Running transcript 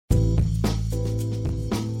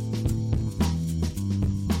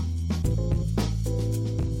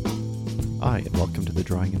Hi, and welcome to the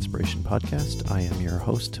Drawing Inspiration Podcast. I am your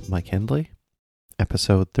host, Mike Hendley.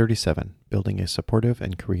 Episode 37, Building a Supportive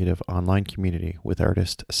and Creative Online Community with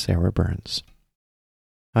artist Sarah Burns.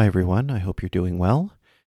 Hi, everyone. I hope you're doing well.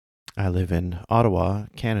 I live in Ottawa,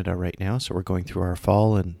 Canada right now, so we're going through our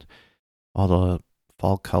fall and all the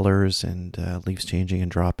fall colors and leaves changing and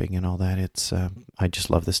dropping and all that. I just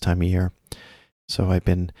love this time of year. So I've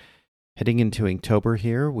been heading into Inktober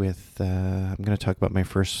here with, I'm going to talk about my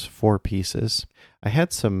first 4 pieces. I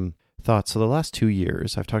had some thoughts. So the last 2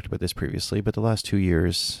 years, I've talked about this previously, but the last 2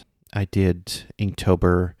 years I did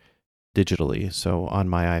Inktober digitally. So on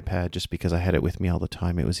my iPad, just because I had it with me all the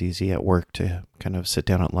time, it was easy at work to kind of sit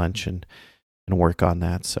down at lunch and work on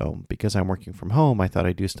that. So because I'm working from home, I thought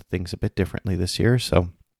I'd do things a bit differently this year. So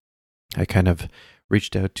I kind of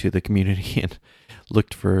reached out to the community and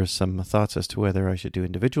looked for some thoughts as to whether I should do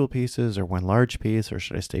individual pieces or one large piece, or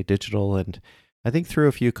should I stay digital. And I think through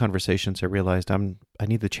a few conversations, I realized I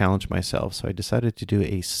need to challenge myself. So I decided to do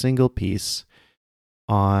a single piece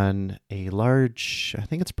on a large, I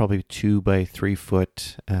think it's probably 2 by 3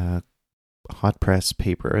 foot hot press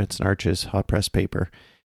paper. It's an Arches hot press paper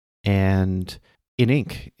and in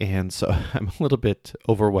ink. And so I'm a little bit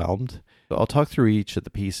overwhelmed. I'll talk through each of the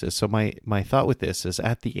pieces. So my thought with this is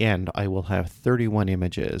at the end, I will have 31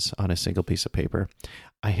 images on a single piece of paper.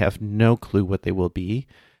 I have no clue what they will be.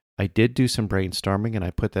 I did do some brainstorming and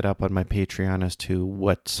I put that up on my Patreon as to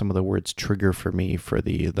what some of the words trigger for me for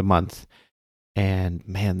the month. And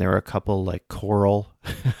man, there are a couple like coral.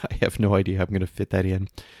 I have no idea how I'm going to fit that in,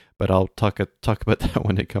 but I'll talk about that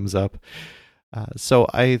when it comes up. So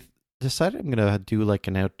I decided I'm going to do like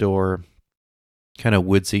an outdoor kind of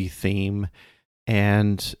woodsy theme,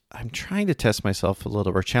 and I'm trying to test myself a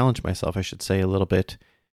little, or challenge myself, I should say, a little bit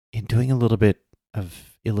in doing a little bit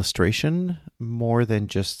of illustration more than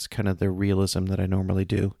just kind of the realism that I normally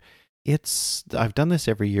do. I've done this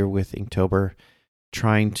every year with Inktober,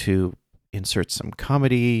 trying to insert some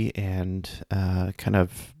comedy and kind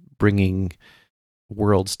of bringing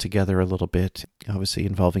worlds together a little bit, obviously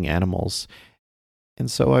involving animals.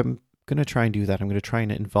 And so I'm going to try and do that. I'm going to try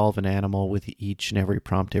and involve an animal with each and every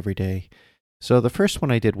prompt every day. So the first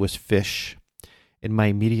one I did was fish, and my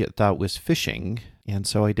immediate thought was fishing. And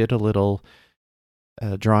so I did a little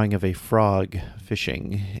drawing of a frog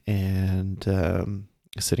fishing and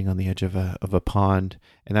sitting on the edge of a pond.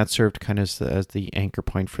 And that served kind of as the anchor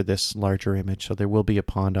point for this larger image. So there will be a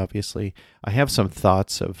pond, obviously. I have some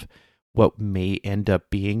thoughts of what may end up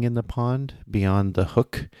being in the pond beyond the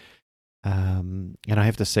hook. And I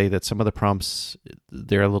have to say that some of the prompts,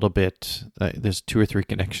 they're a little bit, there's 2 or 3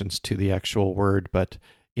 connections to the actual word, but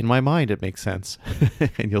in my mind, it makes sense.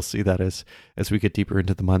 And you'll see that as we get deeper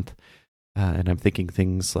into the month. And I'm thinking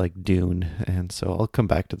things like Dune. And so I'll come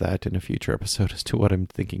back to that in a future episode as to what I'm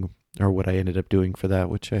thinking or what I ended up doing for that,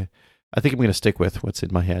 which I think I'm going to stick with what's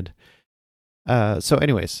in my head. So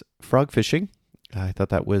anyways, frog fishing. I thought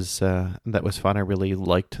that was fun. I really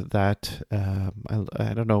liked that.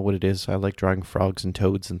 I don't know what it is. I like drawing frogs and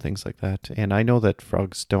toads and things like that. And I know that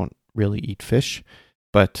frogs don't really eat fish,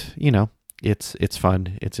 but it's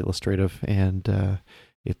fun. It's illustrative, and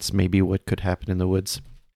it's maybe what could happen in the woods.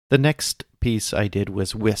 The next piece I did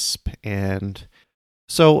was wisp, and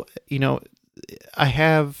so I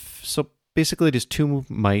have basically just 2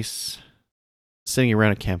 mice sitting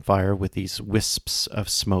around a campfire with these wisps of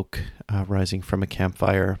smoke rising from a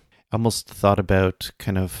campfire. I almost thought about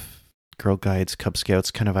kind of Girl Guides, Cub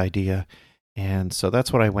Scouts kind of idea. And so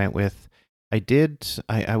that's what I went with.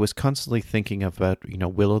 I was constantly thinking about,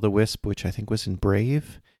 Will-o'-the-Wisp, which I think was in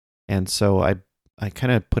Brave. And so I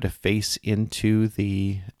kind of put a face into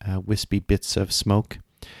the wispy bits of smoke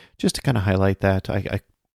just to kind of highlight that. I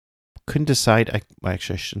couldn't decide.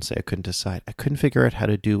 Actually, I shouldn't say I couldn't decide. I couldn't figure out how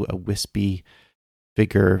to do a wispy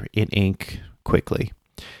figure in ink quickly.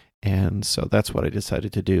 And so that's what I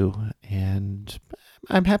decided to do. And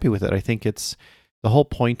I'm happy with it. I think it's the whole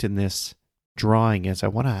point in this drawing is I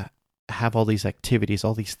want to have all these activities,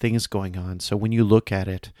 all these things going on. So when you look at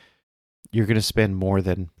it, you're going to spend more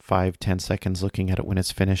than 5-10 seconds looking at it when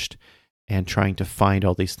it's finished and trying to find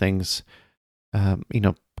all these things, kind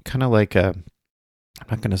of like I'm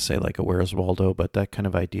not going to say like a Where's Waldo, but that kind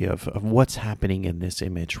of idea of what's happening in this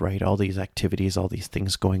image, right? All these activities, all these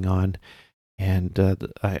things going on. And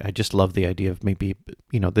I just love the idea of maybe,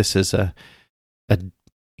 this is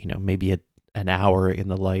maybe an hour in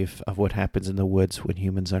the life of what happens in the woods when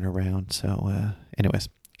humans aren't around. So anyways,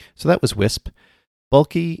 so that was Wisp.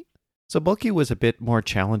 Bulky. So Bulky was a bit more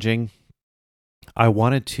challenging. I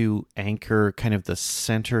wanted to anchor kind of the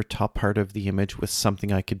center top part of the image with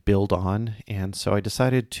something I could build on. And so I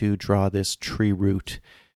decided to draw this tree root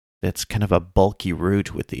that's kind of a bulky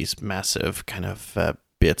root with these massive kind of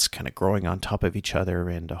bits kind of growing on top of each other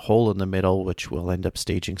and a hole in the middle, which will end up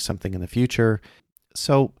staging something in the future.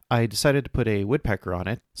 So I decided to put a woodpecker on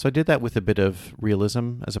it. So I did that with a bit of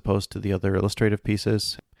realism as opposed to the other illustrative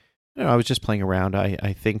pieces. I was just playing around.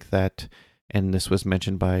 I think that, and this was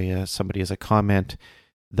mentioned by somebody as a comment,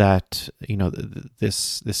 that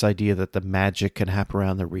this idea that the magic can happen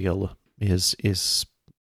around the real is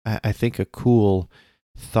I think a cool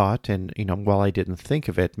thought. And while I didn't think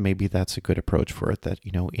of it, maybe that's a good approach for it, that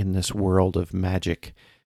in this world of magic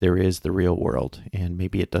there is the real world, and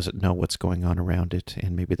maybe it doesn't know what's going on around it,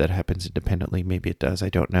 and maybe that happens independently, maybe it does, I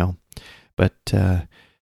don't know. But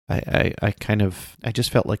I just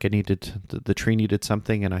felt like I needed, the tree needed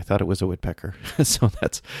something, and I thought it was a woodpecker. So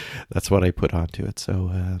that's what I put onto it.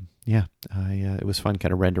 So it was fun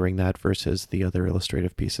kind of rendering that versus the other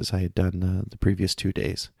illustrative pieces I had done the previous 2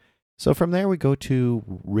 days. So from there we go to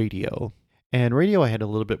radio. And radio I had a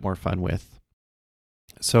little bit more fun with.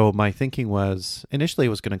 So my thinking was, initially I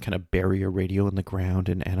was going to kind of bury a radio in the ground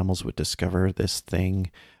and animals would discover this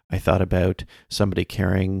thing. I thought about somebody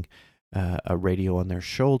carrying a radio on their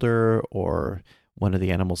shoulder, or one of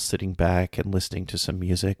the animals sitting back and listening to some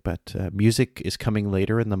music. But music is coming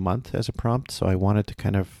later in the month as a prompt, so I wanted to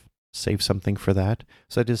kind of save something for that.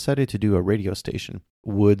 So I decided to do a radio station,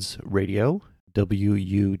 Woods Radio,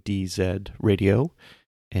 WUDZ Radio.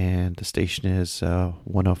 And the station is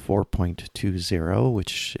 104.20,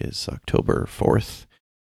 which is October 4th,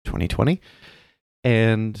 2020.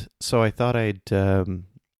 And so I thought I'd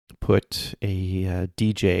put a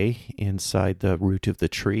DJ inside the root of the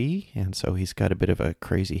tree. And so he's got a bit of a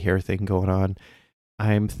crazy hair thing going on.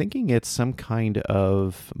 I'm thinking it's some kind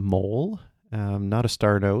of mole, not a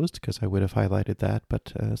star-nosed, because I would have highlighted that,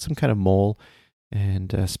 but some kind of mole.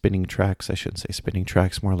 And spinning tracks, I shouldn't say spinning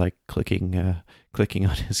tracks, more like clicking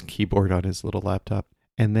on his keyboard on his little laptop.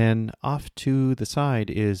 And then off to the side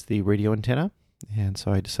is the radio antenna. And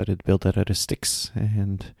so I decided to build that out of sticks,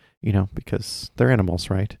 and, because they're animals,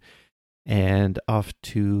 right? And off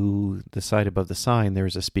to the side above the sign,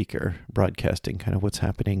 there's a speaker broadcasting kind of what's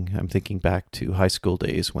happening. I'm thinking back to high school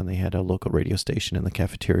days when they had a local radio station in the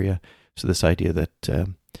cafeteria. So this idea that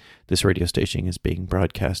this radio station is being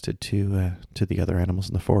broadcasted to the other animals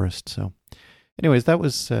in the forest. So anyways, that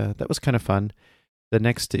was kind of fun. The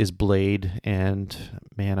next is Blade, and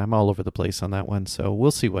man, I'm all over the place on that one. So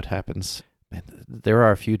we'll see what happens. There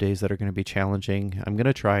are a few days that are going to be challenging. I'm going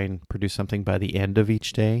to try and produce something by the end of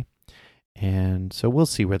each day. And so we'll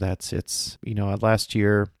see where that sits. Last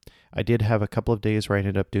year I did have a couple of days where I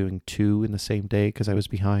ended up doing 2 in the same day because I was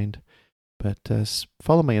behind. But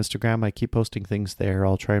follow my Instagram. I keep posting things there.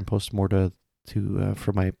 I'll try and post more to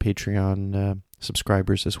for my Patreon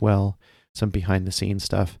subscribers as well. Some behind the scenes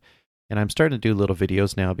stuff. And I'm starting to do little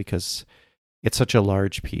videos now because it's such a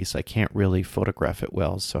large piece. I can't really photograph it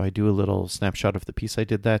well. So I do a little snapshot of the piece I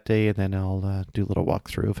did that day, and then I'll do a little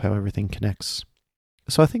walkthrough of how everything connects.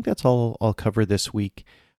 So I think that's all I'll cover this week.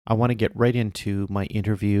 I want to get right into my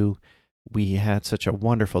interview. We had such a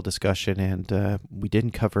wonderful discussion, and we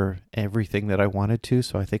didn't cover everything that I wanted to,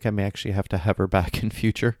 so I think I may actually have to have her back in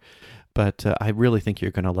future. But I really think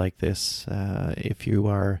you're going to like this. If you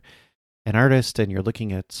are an artist and you're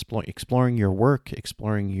looking at exploring your work,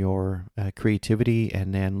 exploring your creativity,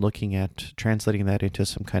 and then looking at translating that into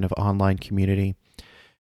some kind of online community,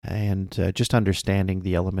 and just understanding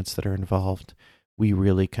the elements that are involved, we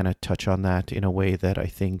really kind of touch on that in a way that I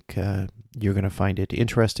think you're going to find it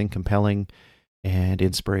interesting, compelling, and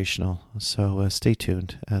inspirational. So stay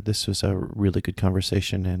tuned. This was a really good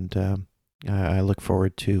conversation, and I look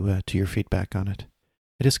forward to your feedback on it.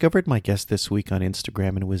 I discovered my guest this week on Instagram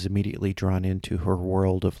and was immediately drawn into her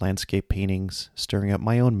world of landscape paintings, stirring up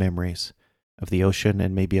my own memories of the ocean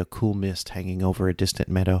and maybe a cool mist hanging over a distant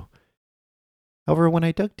meadow. However, when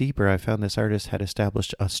I dug deeper, I found this artist had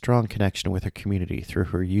established a strong connection with her community through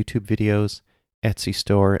her YouTube videos, Etsy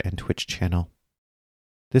store, and Twitch channel.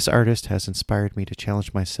 This artist has inspired me to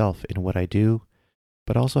challenge myself in what I do,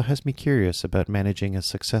 but also has me curious about managing a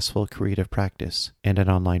successful creative practice and an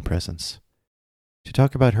online presence. To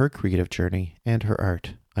talk about her creative journey and her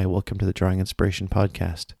art, I welcome to the Drawing Inspiration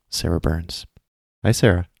podcast, Sarah Burns. Hi,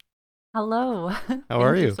 Sarah. Hello. How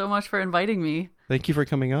are you? Thank you so much for inviting me. Thank you for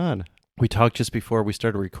coming on. We talked just before we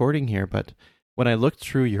started recording here, but when I looked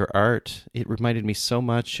through your art, it reminded me so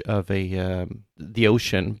much of the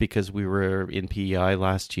ocean, because we were in PEI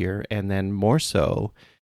last year, and then more so,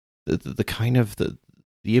 the kind of the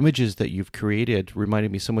images that you've created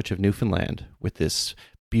reminded me so much of Newfoundland, with this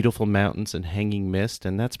beautiful mountains and hanging mist,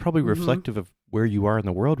 and that's probably reflective of where you are in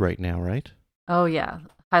the world right now, right? Oh, yeah.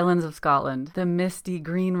 Highlands of Scotland, the misty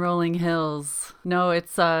green rolling hills. No,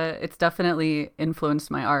 it's definitely influenced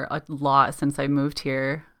my art a lot since I moved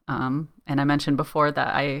here. And I mentioned before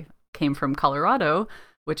that I came from Colorado,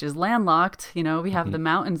 which is landlocked. You know, we have the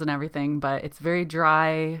mountains and everything, but it's very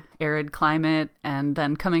dry, arid climate. And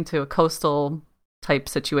then coming to a coastal type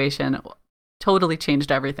situation totally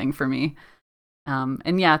changed everything for me.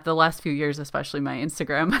 And yeah, the last few years, especially my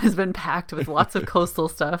Instagram has been packed with lots of coastal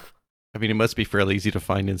stuff. I mean, it must be fairly easy to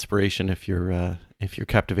find inspiration if you're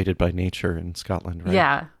captivated by nature in Scotland, right?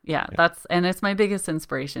 Yeah. And it's my biggest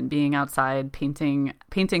inspiration. Being outside, painting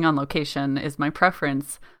on location is my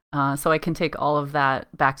preference. So I can take all of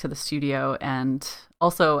that back to the studio. And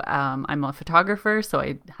also, I'm a photographer, so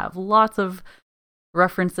I have lots of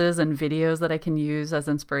references and videos that I can use as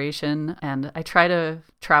inspiration. And I try to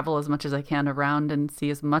travel as much as I can around and see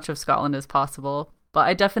as much of Scotland as possible. But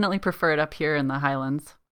I definitely prefer it up here in the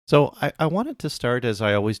Highlands. So I wanted to start, as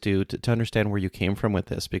I always do, to understand where you came from with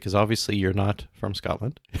this, because obviously you're not from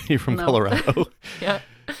Scotland. You're from Colorado. Yeah.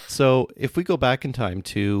 So if we go back in time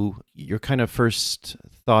to your kind of first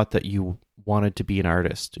thought that you wanted to be an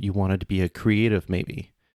artist, you wanted to be a creative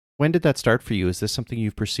maybe. When did that start for you? Is this something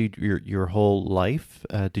you've pursued your whole life?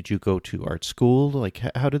 Did you go to art school? Like,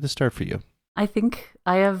 how did this start for you? I think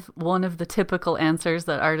I have one of the typical answers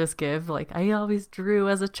that artists give. Like, I always drew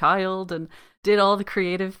as a child and did all the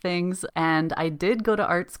creative things. And I did go to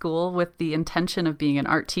art school with the intention of being an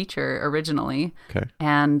art teacher originally. Okay.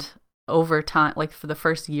 And over time, like for the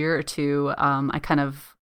first year or two, I kind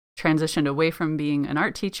of transitioned away from being an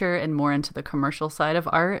art teacher and more into the commercial side of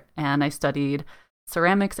art. And I studied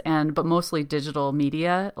ceramics but mostly digital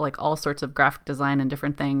media, like all sorts of graphic design and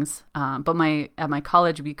different things. But at my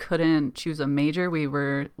college, we couldn't choose a major. We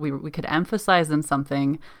could emphasize in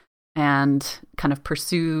something and kind of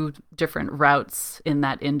pursue different routes in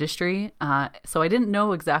that industry. So I didn't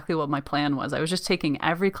know exactly what my plan was. I was just taking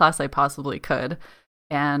every class I possibly could,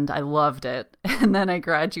 and I loved it. And then I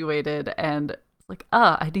graduated and like,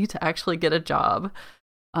 I need to actually get a job.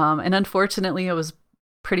 And unfortunately, it was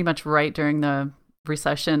pretty much right during the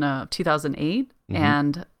recession of 2008.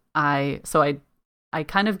 And I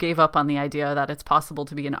kind of gave up on the idea that it's possible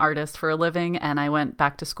to be an artist for a living, and I went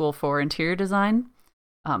back to school for interior design,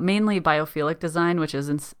 mainly biophilic design, which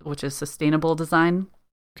is sustainable design.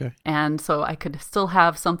 Okay. And so I could still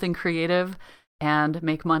have something creative and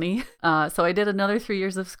make money. So I did another 3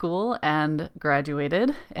 years of school and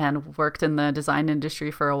graduated and worked in the design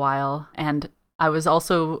industry for a while. And I was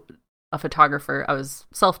also a photographer. I was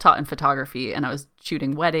self-taught in photography, and I was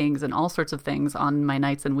shooting weddings and all sorts of things on my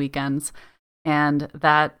nights and weekends. And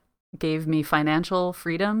that gave me financial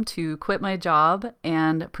freedom to quit my job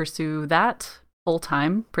and pursue that full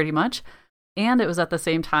time, pretty much. And it was at the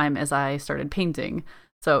same time as I started painting.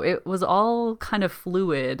 So it was all kind of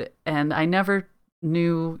fluid, and I never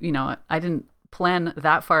knew, I didn't plan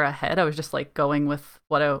that far ahead. I was just like going with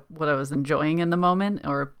what I was enjoying in the moment,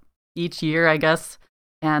 or each year, I guess,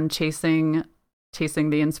 and chasing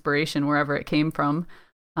the inspiration wherever it came from.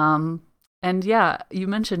 And yeah, you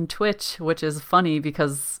mentioned Twitch, which is funny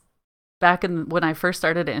because when I first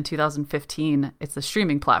started it in 2015, it's a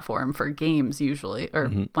streaming platform for games usually, or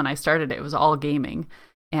when I started it was all gaming.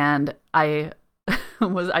 And I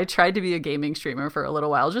tried to be a gaming streamer for a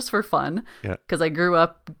little while just for fun, because I grew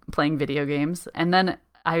up playing video games. And then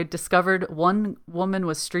I discovered one woman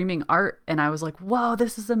was streaming art, and I was like, wow,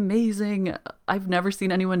 this is amazing. I've never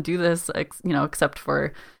seen anyone do this, except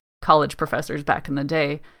for college professors back in the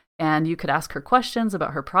day. And you could ask her questions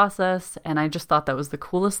about her process. And I just thought that was the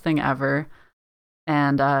coolest thing ever.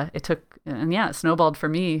 And it snowballed for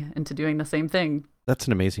me into doing the same thing. That's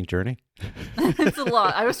an amazing journey. It's a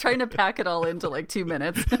lot. I was trying to pack it all into like 2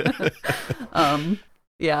 minutes.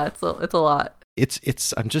 Yeah, it's a lot.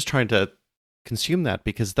 I'm just trying to consume that,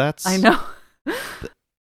 because that's, I know.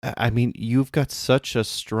 I mean, you've got such a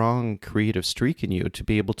strong creative streak in you to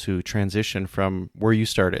be able to transition from where you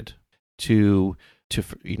started to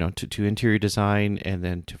interior design, and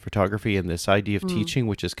then to photography, and this idea of teaching,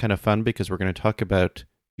 which is kind of fun because we're going to talk about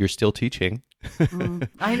you're still teaching.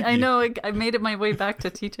 I know. I made it my way back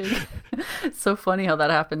to teaching. It's so funny how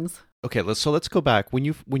that happens. Okay, let's go back. When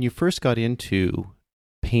you first got into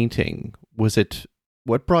painting,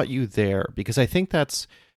 what brought you there? Because I think there's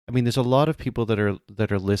a lot of people that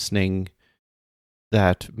are listening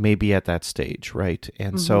that may be at that stage, right?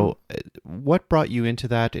 And so what brought you into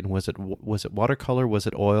that? And was it watercolor? Was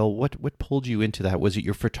it oil? What pulled you into that? Was it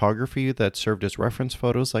your photography that served as reference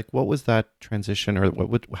photos? Like, what was that transition, or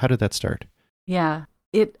how did that start? Yeah.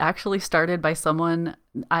 It actually started by someone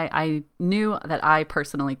I knew that I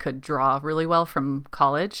personally could draw really well from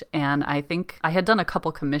college. And I think I had done a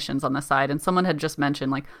couple commissions on the side, and someone had just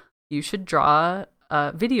mentioned, like, you should draw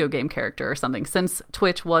a video game character or something, since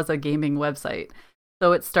Twitch was a gaming website.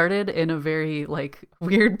 So it started in a very like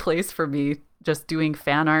weird place for me, just doing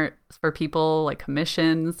fan art for people, like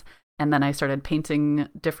commissions. And then I started painting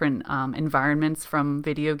different environments from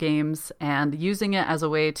video games and using it as a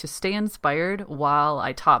way to stay inspired while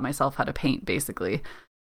I taught myself how to paint, basically.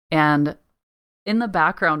 And in the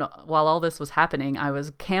background, while all this was happening, I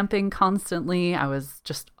was camping constantly. I was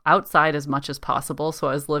just outside as much as possible. So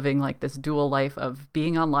I was living like this dual life of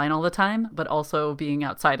being online all the time, but also being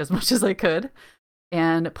outside as much as I could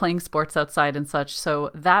and playing sports outside and such. So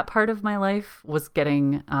that part of my life was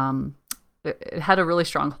getting it had a really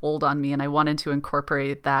strong hold on me, and I wanted to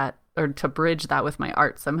incorporate that or to bridge that with my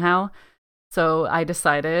art somehow. So I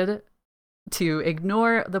decided to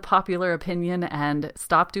ignore the popular opinion and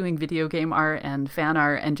stop doing video game art and fan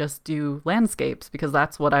art and just do landscapes, because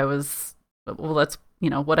that's what I was, well, that's,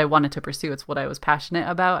 what I wanted to pursue. It's what I was passionate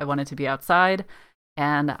about. I wanted to be outside,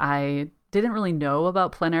 and I didn't really know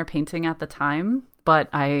about plein air painting at the time, but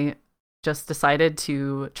I just decided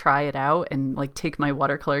to try it out and like take my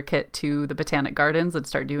watercolor kit to the Botanic Gardens and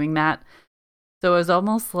start doing that. So it was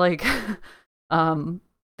almost like the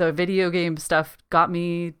video game stuff got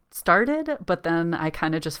me started, but then I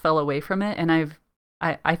kind of just fell away from it. And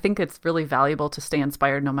I think it's really valuable to stay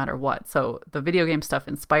inspired no matter what. So the video game stuff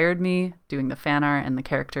inspired me, doing the fan art and the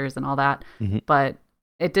characters and all that, but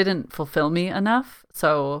it didn't fulfill me enough.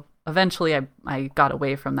 So eventually I got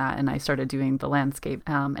away from that and I started doing the landscape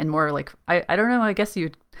and more like, I don't know, I guess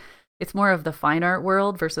it's more of the fine art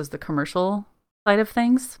world versus the commercial side of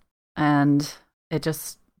things. And it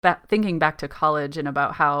just, thinking back to college and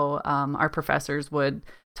about how our professors would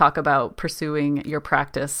talk about pursuing your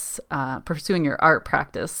practice, pursuing your art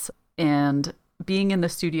practice, and being in the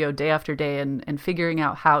studio day after day and figuring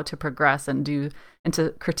out how to progress and to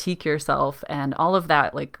critique yourself, and all of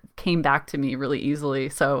that like came back to me really easily.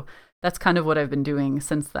 So that's kind of what I've been doing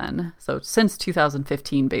since then. So since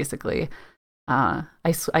 2015, basically,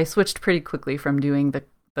 I switched pretty quickly from doing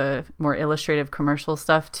the more illustrative commercial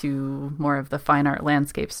stuff to more of the fine art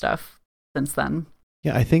landscape stuff since then.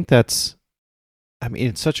 Yeah, I think it's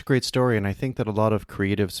such a great story, and I think that a lot of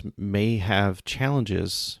creatives may have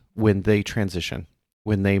challenges when they transition,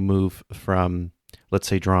 when they move from, let's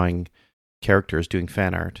say, drawing characters, doing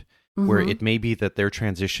fan art, where it may be that their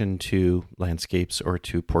transition to landscapes or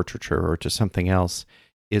to portraiture or to something else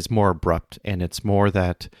is more abrupt, and it's more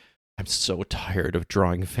that I'm so tired of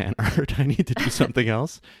drawing fan art, I need to do something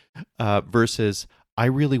else, versus I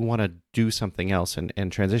really want to do something else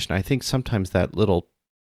and transition. I think sometimes that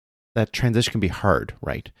transition can be hard,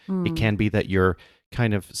 right? It can be that you're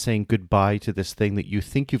kind of saying goodbye to this thing that you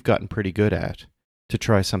think you've gotten pretty good at to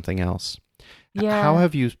try something else. Yeah. How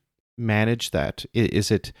have you managed that? Is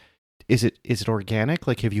it organic?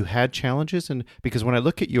 Like, have you had challenges? And because when I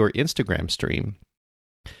look at your Instagram stream,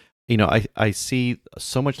 I see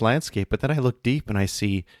so much landscape, but then I look deep and I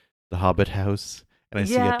see the Hobbit house and I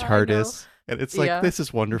see a TARDIS, and it's like, this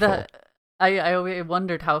is wonderful. I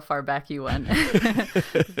wondered how far back you went.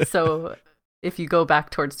 So if you go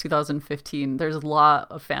back towards 2015, there's a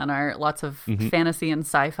lot of fan art, lots of fantasy and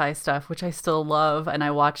sci-fi stuff, which I still love. And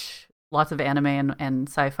I watch lots of anime and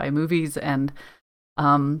sci-fi movies. And,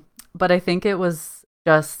 but I think it was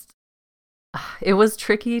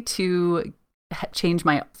tricky to change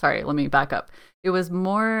sorry, let me back up. I was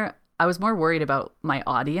more worried about my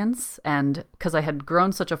audience, and because I had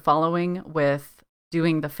grown such a following with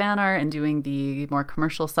doing the fan art and doing the more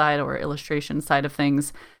commercial side or illustration side of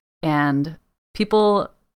things. And people,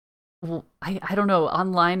 I don't know,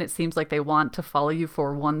 online it seems like they want to follow you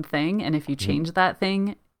for one thing. And if you change that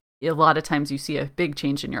thing, a lot of times you see a big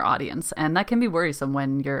change in your audience. And that can be worrisome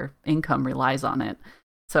when your income relies on it.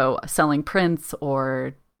 So selling prints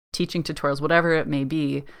or teaching tutorials, whatever it may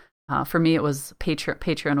be. For me, it was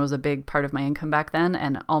Patreon was a big part of my income back then.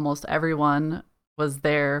 And almost everyone was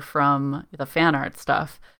there from the fan art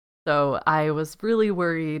stuff. So I was really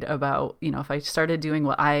worried about, if I started doing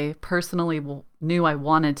what I personally knew I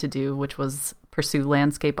wanted to do, which was pursue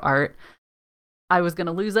landscape art, I was going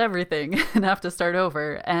to lose everything and have to start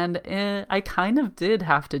over. And I kind of did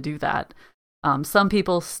have to do that. Some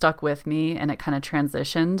people stuck with me and it kind of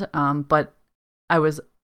transitioned. But I was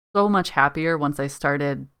so much happier once I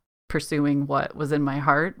started pursuing what was in my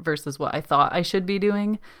heart versus what I thought I should be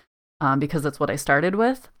doing. Because that's what I started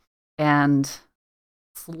with. And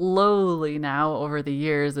slowly now over the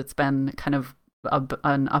years, it's been kind of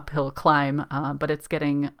an uphill climb, but it's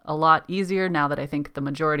getting a lot easier now that I think the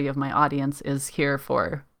majority of my audience is here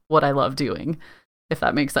for what I love doing, if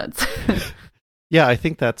that makes sense. Yeah, I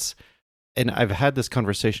think that's, and I've had this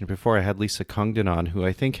conversation before. I had Lisa Congdon on, who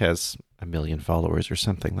I think has 1 million followers or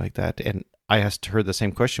something like that. And I asked her the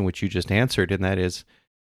same question, which you just answered, and that is,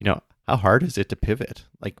 how hard is it to pivot?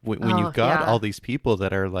 Like when you've got all these people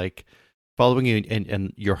that are like following you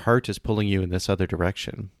and your heart is pulling you in this other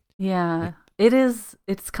direction. Yeah, it is.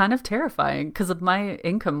 It's kind of terrifying because my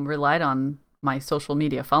income relied on my social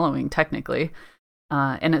media following technically.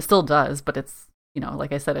 And it still does, but it's,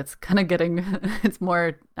 like I said, it's kind of it's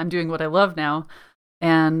more, I'm doing what I love now.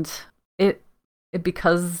 And it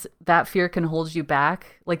because that fear can hold you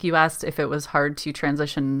back. Like you asked if it was hard to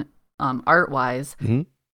transition art-wise. Mm-hmm.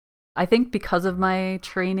 I think because of my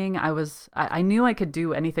training, I knew I could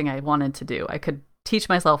do anything I wanted to do. I could teach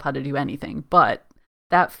myself how to do anything, but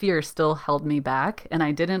that fear still held me back. And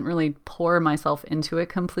I didn't really pour myself into it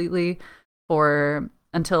completely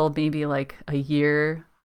until maybe like a year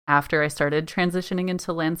after I started transitioning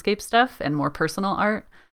into landscape stuff and more personal art.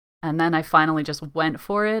 And then I finally just went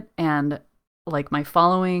for it. And like my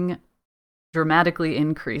following dramatically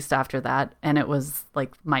increased after that. And it was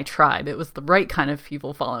like my tribe. It was the right kind of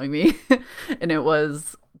people following me. And it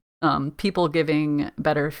was people giving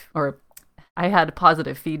I had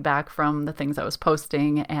positive feedback from the things I was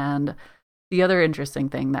posting. And the other interesting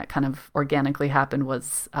thing that kind of organically happened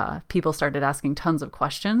was people started asking tons of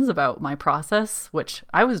questions about my process, which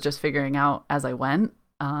I was just figuring out as I went.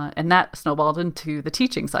 And that snowballed into the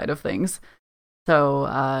teaching side of things.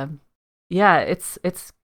 So yeah,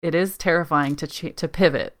 it is terrifying to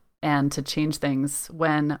pivot and to change things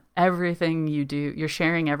when everything you do, you're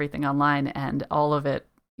sharing everything online, and all of it,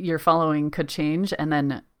 your following could change, and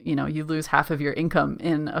then you lose half of your income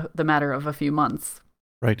in the matter of a few months.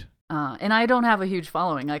 Right. And I don't have a huge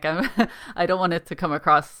following. Like I don't want it to come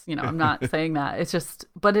across, I'm not saying that. It's just,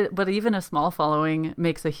 but even a small following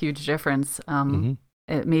makes a huge difference.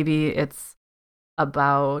 Maybe it's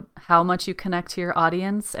about how much you connect to your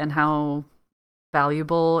audience and how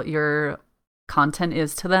valuable your content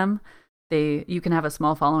is to them. You can have a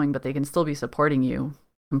small following, but they can still be supporting you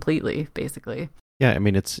completely, basically. Yeah, I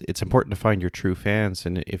mean, it's important to find your true fans,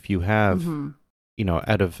 and if you have,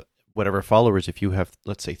 out of whatever followers, if you have,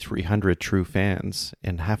 let's say, 300 true fans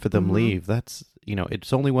and half of them leave, that's,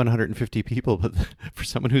 it's only 150 people, but for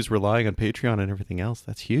someone who's relying on Patreon and everything else,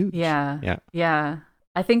 that's huge. Yeah.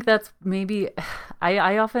 I think that's maybe,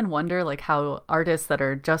 I often wonder like how artists that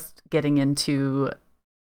are just getting into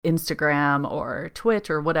Instagram or Twitch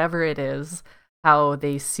or whatever it is, how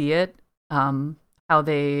they see it, how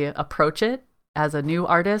they approach it as a new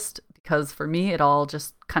artist. Because for me, it all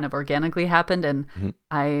just kind of organically happened. And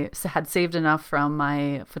I had saved enough from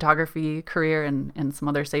my photography career and some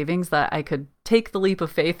other savings that I could take the leap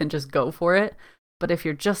of faith and just go for it. But if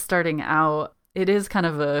you're just starting out, it is kind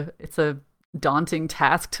of it's a daunting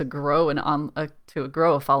task to grow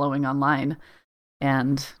a following online.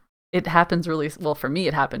 And it happens for me,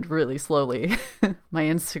 it happened really slowly. My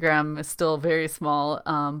Instagram is still very small.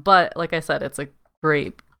 But like I said, it's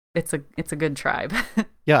a good tribe.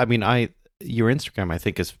 Yeah, I mean, your Instagram, I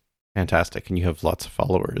think, is fantastic, and you have lots of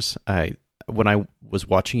followers. When I was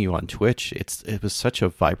watching you on Twitch, it was such a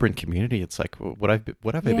vibrant community. It's like, what have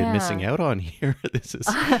I been missing out on here? This is.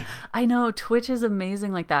 I know Twitch is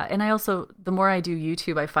amazing like that, and I also, the more I do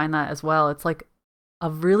YouTube, I find that as well. It's like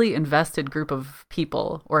a really invested group of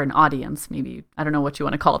people, or an audience, maybe. I don't know what you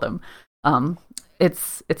want to call them.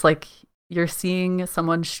 It's like you're seeing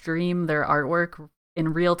someone stream their artwork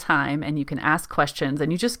in real time, and you can ask questions,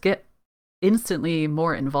 and you just get instantly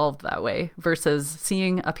more involved that way versus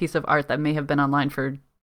seeing a piece of art that may have been online for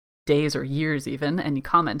days or years even, and you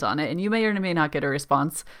comment on it, and you may or may not get a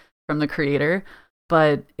response from the creator,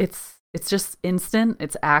 but it's just instant,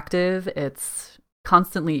 it's active, it's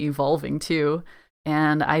constantly evolving too,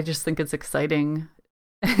 and I just think it's exciting.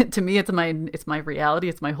 To me, it's my reality,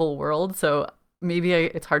 it's my whole world, so maybe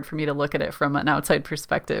it's hard for me to look at it from an outside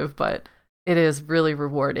perspective, but it is really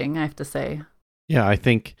rewarding, I have to say. Yeah,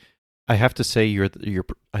 I have to say you're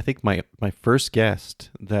I think my first guest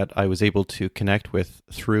that I was able to connect with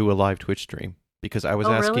through a live Twitch stream, because I was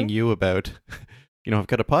asking you about, I've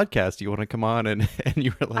got a podcast, do you want to come on? And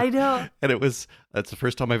you were like, I know. And that's the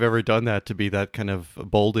first time I've ever done that, to be that kind of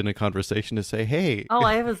bold in a conversation to say, hey. Oh,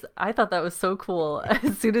 I thought that was so cool.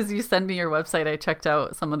 As soon as you send me your website, I checked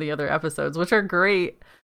out some of the other episodes, which are great.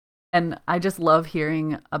 And I just love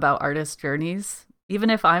hearing about artists' journeys. Even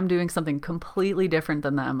if I'm doing something completely different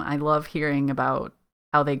than them, I love hearing about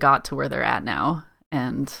how they got to where they're at now.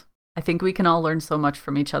 And I think we can all learn so much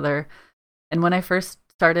from each other. And when I first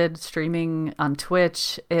started streaming on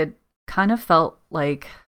Twitch, it kind of felt like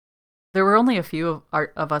there were only a few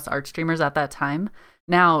of us art streamers at that time.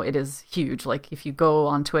 Now it is huge. Like if you go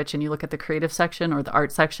on Twitch and you look at the creative section or the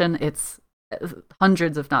art section, it's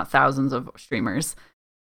hundreds, if not thousands, of streamers.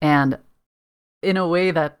 And in a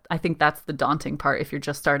way that I think that's the daunting part if you're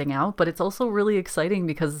just starting out, but it's also really exciting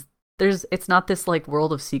because it's not this like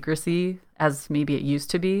world of secrecy as maybe it used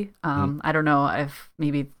to be. I don't know if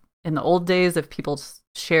maybe in the old days, if people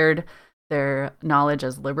shared their knowledge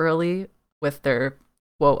as liberally with their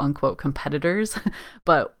quote unquote competitors,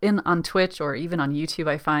 but on Twitch or even on YouTube,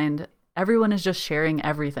 I find everyone is just sharing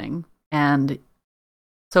everything and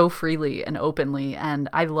so freely and openly, and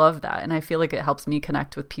I love that. And I feel like it helps me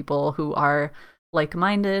connect with people who are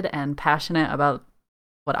like-minded and passionate about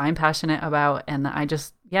what I'm passionate about, and I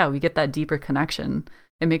just we get that deeper connection.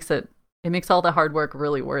 It makes all the hard work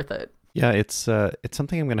really worth it. Yeah, it's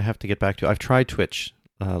something I'm going to have to get back to. I've tried Twitch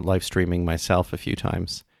live streaming myself a few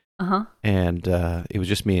times. And it was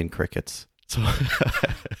just me and crickets. So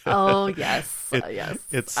oh yes,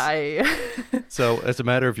 yes. So as a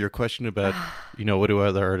matter of your question about what do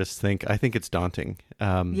other artists think, I think it's daunting.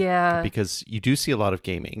 Because you do see a lot of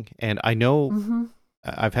gaming, and I know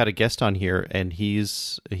I've had a guest on here, and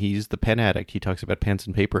he's the pen addict. He talks about pens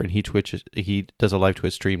and paper, and he does a live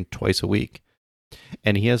Twitch stream twice a week,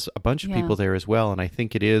 and he has a bunch of people there as well. And I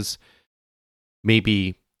think it is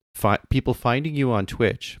maybe people finding you on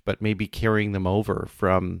Twitch, but maybe carrying them over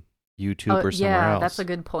from YouTube or somewhere else. Yeah, that's a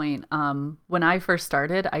good point. When I first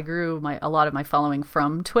started, I grew a lot of my following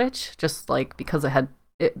from Twitch, just like because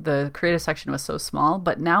the creative section was so small.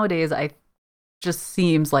 But nowadays, I just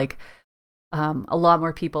seems like a lot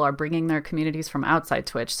more people are bringing their communities from outside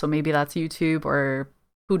Twitch. So maybe that's YouTube or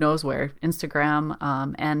who knows where, Instagram,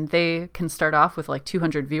 and they can start off with like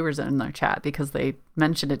 200 viewers in their chat because they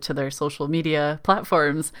mentioned it to their social media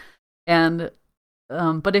platforms. And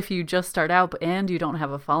but if you just start out and you don't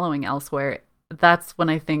have a following elsewhere, that's when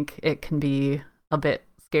I think it can be a bit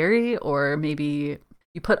scary, or maybe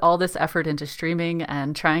you put all this effort into streaming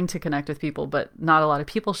and trying to connect with people, but not a lot of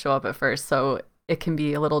people show up at first, so it can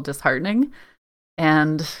be a little disheartening.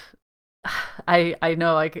 And I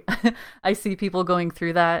know I see people going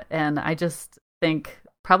through that, and I just think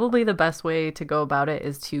probably the best way to go about it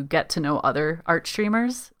is to get to know other art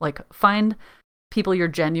streamers, like find people you're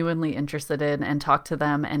genuinely interested in and talk to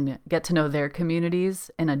them and get to know their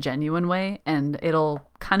communities in a genuine way, and it'll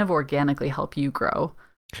kind of organically help you grow.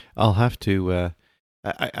 I'll have to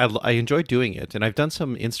I enjoy doing it, and I've done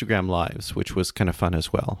some Instagram lives, which was kind of fun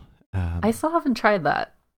as well. I still haven't tried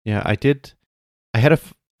that. Yeah, I did. I had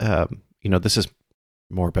this is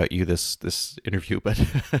more about you, this interview, but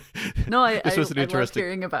no, this was an I interesting. love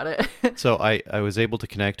hearing about it. So I was able to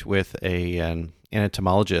connect with an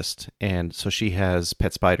entomologist, and so she has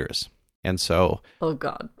pet spiders, and so oh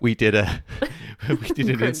god, we did an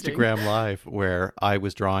Instagram live where I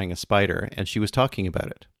was drawing a spider and she was talking about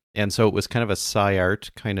it, and so it was kind of a sci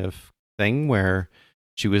art kind of thing where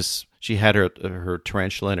she had her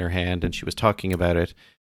tarantula in her hand and she was talking about it,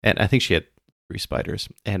 and I think she had 3 spiders,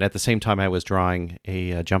 and at the same time I was drawing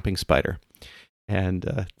a jumping spider,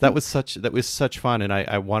 and that was such fun, and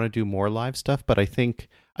I want to do more live stuff. But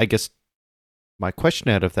I guess my question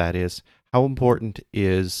out of that is, how important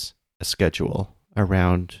is a schedule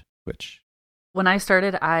around Twitch? When I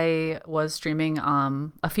started, I was streaming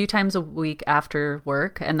a few times a week after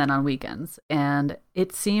work and then on weekends, and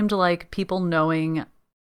it seemed like people knowing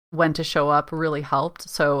when to show up really helped.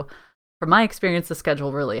 So from my experience, the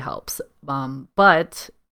schedule really helps. But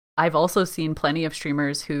I've also seen plenty of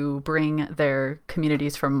streamers who bring their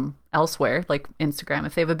communities from elsewhere, like Instagram.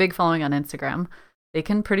 If they have a big following on Instagram, they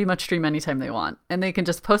can pretty much stream anytime they want. And they can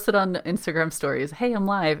just post it on Instagram stories, hey, I'm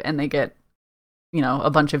live, and they get,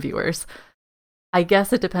 a bunch of viewers. I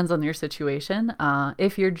guess it depends on your situation.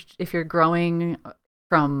 If you're growing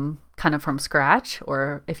from scratch,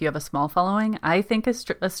 or if you have a small following, I think a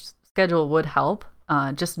schedule would help.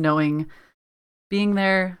 Just knowing, being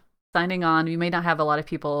there, signing on. You may not have a lot of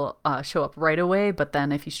people show up right away, but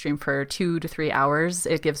then if you stream for 2 to 3 hours,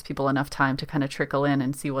 it gives people enough time to kind of trickle in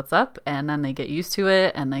and see what's up, and then they get used to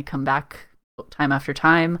it and they come back time after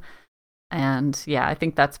time. And yeah, I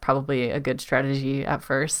think that's probably a good strategy at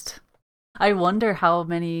first. I wonder how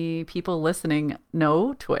many people listening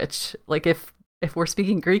know Twitch, like if we're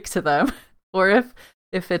speaking Greek to them, or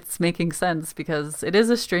if it's making sense, because it is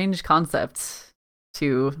a strange concept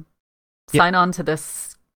to sign on to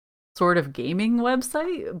this sort of gaming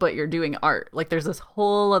website, but you're doing art. Like there's this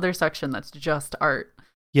whole other section that's just art.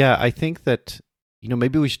 Yeah, I think that,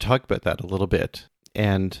 maybe we should talk about that a little bit.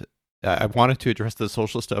 And I wanted to address the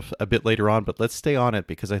social stuff a bit later on, but let's stay on it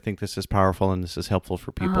because I think this is powerful and this is helpful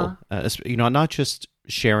for people. Not just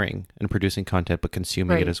sharing and producing content, but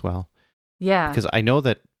consuming it as well. Yeah. Because I know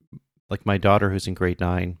that, like my daughter who's in grade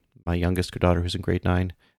 9, my youngest daughter who's in grade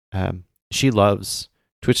 9, she loves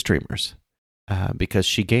Twitch streamers because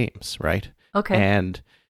she games, right? Okay. And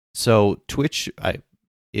so Twitch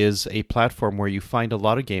is a platform where you find a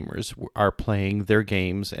lot of gamers are playing their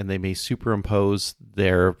games and they may superimpose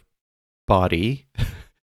their body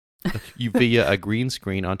via a green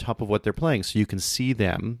screen on top of what they're playing, so you can see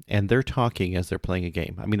them and they're talking as they're playing a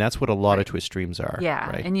game. I mean, that's what a lot of Twitch streams are. Yeah,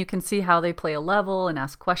 right? And you can see how they play a level and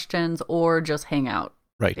ask questions or just hang out,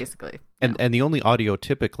 right? Basically. And the only audio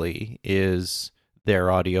typically is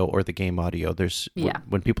their audio or the game audio.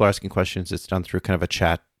 When people are asking questions, it's done through kind of a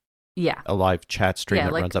chat. Yeah. A live chat stream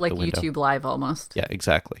that runs up the window. Like YouTube Live almost. Yeah,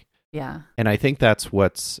 exactly. Yeah. And I think that's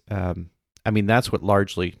what's, that's what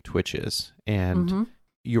largely Twitch is. And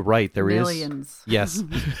you're right, there Millions. Yes.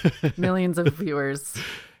 Millions of viewers.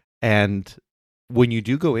 And when you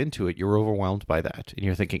do go into it, you're overwhelmed by that. And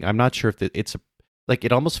you're thinking, I'm not sure if it's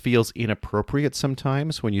it almost feels inappropriate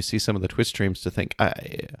sometimes when you see some of the Twitch streams to think,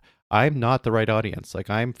 I'm not the right audience. Like,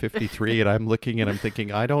 I'm 53 and I'm looking and I'm thinking,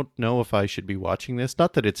 I don't know if I should be watching this.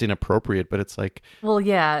 Not that it's inappropriate, but it's like... Well,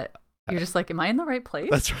 yeah. You're just like, am I in the right place?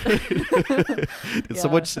 That's right. Did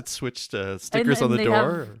someone switch stickers on the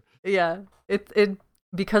door? Yeah. It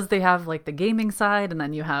because they have like the gaming side and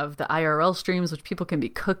then you have the IRL streams, which people can be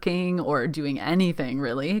cooking or doing anything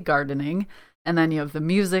really, gardening. And then you have the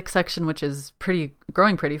music section, which is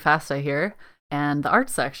growing pretty fast, I hear, and the art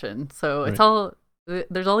section. So it's all...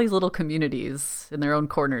 There's all these little communities in their own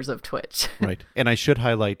corners of Twitch. Right. And I should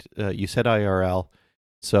highlight, you said IRL,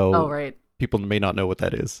 so people may not know what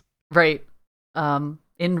that is. Right. In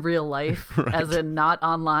real life, as in not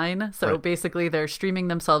online. So basically they're streaming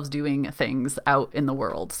themselves doing things out in the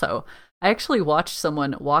world. So I actually watched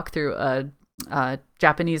someone walk through a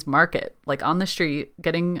Japanese market, like on the street,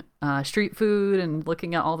 getting street food and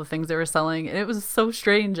looking at all the things they were selling. And it was so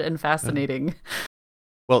strange and fascinating.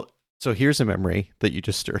 Well, so here's a memory that you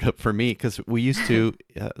just stirred up for me, because we used to,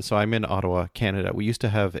 so I'm in Ottawa, Canada. We used to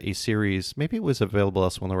have a series, maybe it was available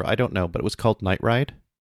elsewhere, I don't know, but it was called Night Ride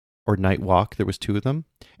or Night Walk. There was 2 of them.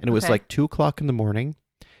 And it was like 2 o'clock in the morning.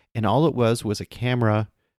 And all it was a camera.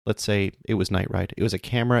 Let's say it was Night Ride. It was a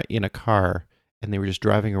camera in a car. And they were just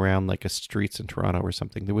driving around like a streets in Toronto or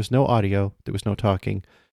something. There was no audio. There was no talking.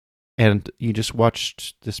 And you just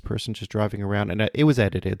watched this person just driving around. And it was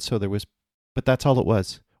edited. But that's all it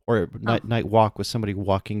was. Or night walk was somebody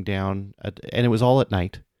walking down, and it was all at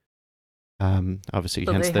night. Obviously,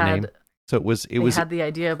 hence the name. So they had the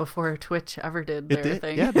idea before Twitch ever did their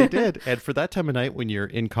thing. Yeah, they did. And for that time of night, when you're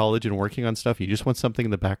in college and working on stuff, you just want something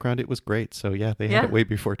in the background. It was great. So yeah, they had it way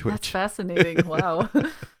before Twitch. That's fascinating. Wow.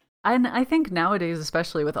 And I think nowadays,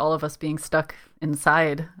 especially with all of us being stuck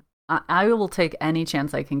inside, I will take any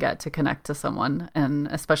chance I can get to connect to someone, and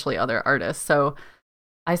especially other artists. So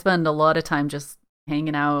I spend a lot of time just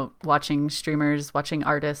hanging out, watching streamers, watching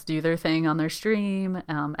artists do their thing on their stream,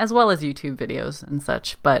 as well as YouTube videos and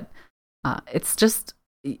such. But it's just,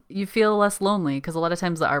 you feel less lonely, because a lot of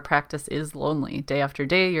times the art practice is lonely. Day after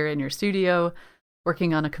day, you're in your studio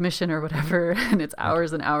working on a commission or whatever, and it's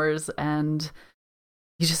hours and hours, and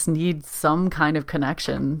you just need some kind of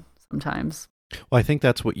connection sometimes. Well, I think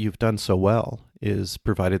that's what you've done so well, is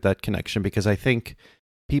provided that connection, because I think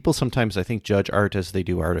people sometimes, judge art as they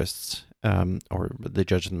do artists. Or they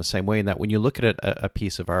judge them the same way, in that when you look at a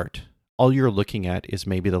piece of art, all you're looking at is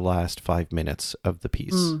maybe the last 5 minutes of the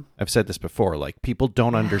piece. I've said this before, like, people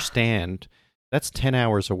don't understand that's 10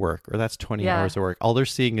 hours of work or that's 20 hours of work. All they're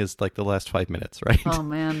seeing is like the last 5 minutes, right? Oh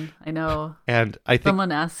man, I know. And I think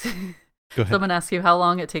someone asks you how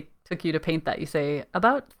long it took you to paint that. You say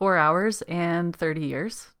about 4 hours and 30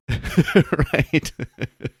 years. Right.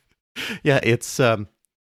 Yeah, it's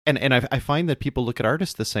And I find that people look at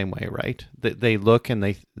artists the same way, right? They look and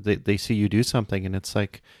they see you do something, and it's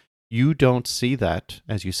like, you don't see that,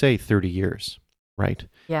 as you say, 30 years, right?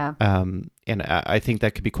 Yeah. And I think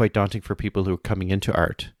that could be quite daunting for people who are coming into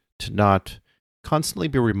art, to not constantly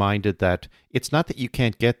be reminded that it's not that you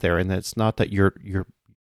can't get there, and that it's not that you're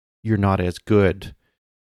not as good.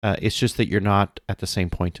 It's just that you're not at the same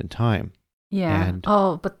point in time. Yeah.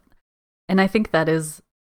 And I think that is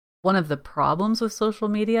one of the problems with social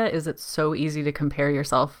media, is it's so easy to compare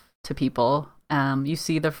yourself to people. You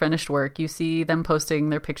see the finished work, you see them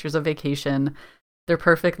posting their pictures of vacation, their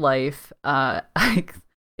perfect life. You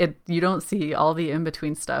don't see all the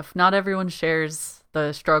in-between stuff. Not everyone shares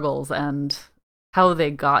the struggles and how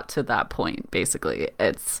they got to that point, basically.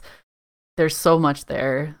 There's so much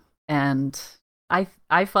there. And I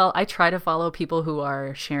try to follow people who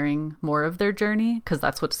are sharing more of their journey because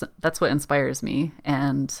that's what inspires me.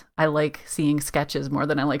 And I like seeing sketches more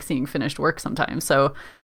than I like seeing finished work sometimes. So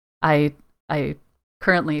I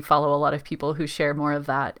currently follow a lot of people who share more of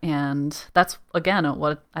that. And that's, again,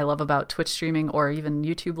 what I love about Twitch streaming or even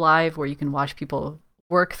YouTube Live, where you can watch people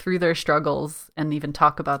work through their struggles and even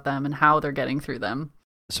talk about them and how they're getting through them.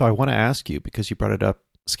 So I want to ask you, because you brought it up,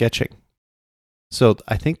 sketching. So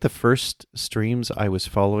I think the first streams I was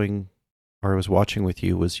following or I was watching with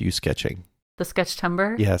you was you sketching. The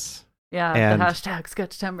Sketchtember? Yes. Yeah, and the hashtag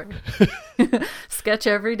Sketchtember. Sketch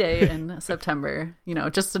every day in September.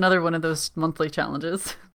 Just another one of those monthly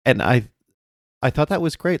challenges. And I thought that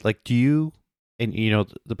was great. Like, do you, and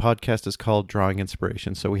the podcast is called Drawing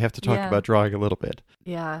Inspiration, so we have to talk about drawing a little bit.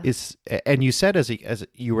 Yeah. And you said as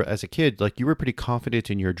a kid, like you were pretty confident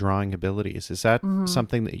in your drawing abilities. Is that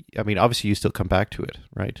something that, I mean, obviously you still come back to it,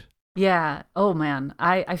 right? Yeah. Oh man.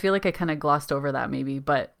 I feel like I kind of glossed over that maybe,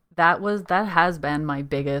 but that has been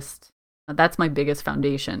that's my biggest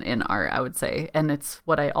foundation in art, I would say. And it's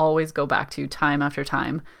what I always go back to time after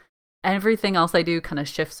time. Everything else I do kind of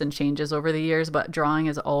shifts and changes over the years, but drawing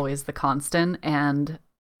is always the constant. And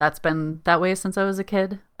that's been that way since I was a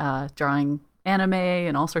kid, drawing anime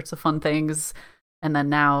and all sorts of fun things. And then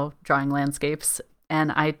now drawing landscapes.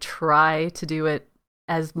 And I try to do it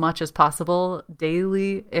as much as possible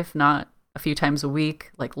daily, if not a few times a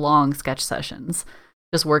week, like long sketch sessions,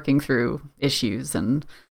 just working through issues and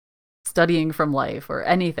studying from life or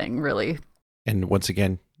anything really. And once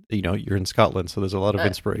again, you're in Scotland, so there's a lot of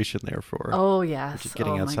inspiration there for just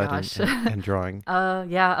getting outside and drawing.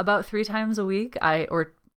 Yeah, about 3 times a week,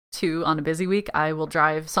 or 2 on a busy week, I will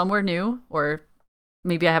drive somewhere new, or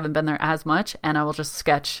maybe I haven't been there as much, and I will just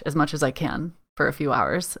sketch as much as I can for a few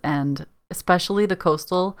hours. And especially the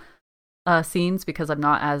coastal scenes, because I'm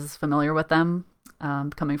not as familiar with them.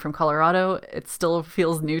 Coming from Colorado, it still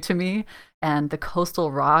feels new to me, and the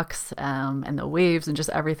coastal rocks and the waves and just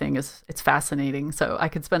everything it's fascinating. So I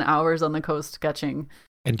could spend hours on the coast sketching.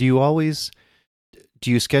 And do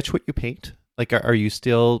you sketch what you paint? Like, are you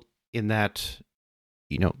still in that,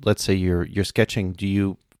 let's say you're sketching, do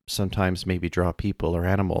you sometimes maybe draw people or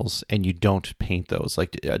animals and you don't paint those?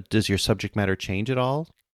 Like, does your subject matter change at all?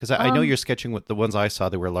 Because I know you're sketching with the ones I saw,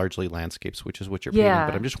 they were largely landscapes, which is what you're painting.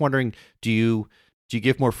 But I'm just wondering, do you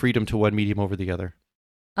give more freedom to one medium over the other?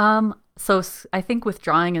 So I think with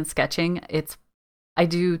drawing and sketching, I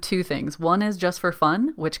do 2 things. One is just for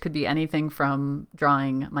fun, which could be anything from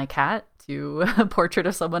drawing my cat to a portrait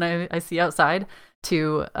of someone I see outside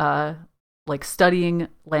to like studying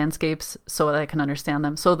landscapes so that I can understand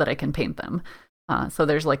them, so that I can paint them. So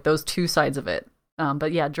there's like those 2 sides of it.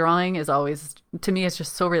 But yeah, drawing is always, to me, it's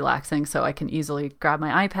just so relaxing. So I can easily grab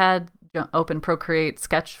my iPad, open Procreate,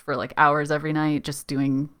 sketch for like hours every night, just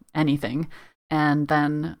doing anything. And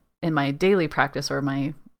then in my daily practice or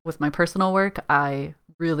with my personal work, I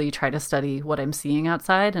really try to study what I'm seeing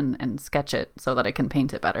outside and sketch it so that I can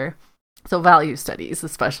paint it better. So value studies,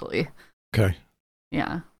 especially. Okay.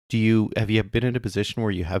 Yeah. Have you been in a position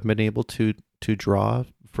where you have been able to draw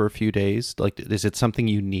for a few days? Like, is it something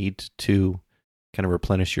you need to kind of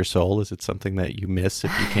replenish your soul? Is it something that you miss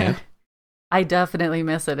if you can't? I definitely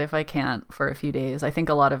miss it if I can't for a few days. I think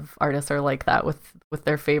a lot of artists are like that with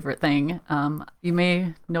their favorite thing. You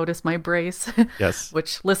may notice my brace, yes,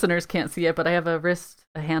 which listeners can't see it, but I have a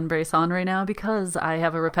hand brace on right now because I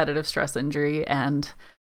have a repetitive stress injury, and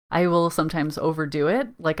I will sometimes overdo it,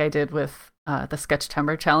 like I did with the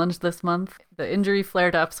Sketchtember challenge this month. The injury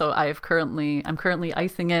flared up, so I'm currently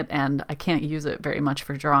icing it, and I can't use it very much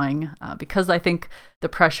for drawing because I think the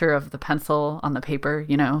pressure of the pencil on the paper,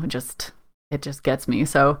 it just gets me.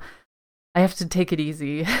 So I have to take it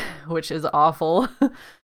easy, which is awful.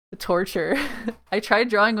 Torture. I tried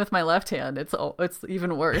drawing with my left hand. It's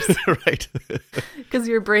even worse. Right. Because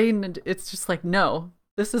your brain, it's just like, no,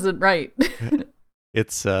 this isn't right.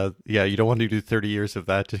 It's you don't want to do 30 years of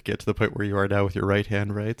that to get to the point where you are now with your right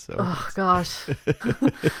hand, right? So oh gosh.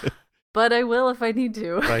 But I will if I need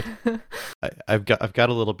to. Right. I've got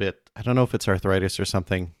a little bit, I don't know if it's arthritis or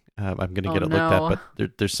something. I'm going to get it looked at,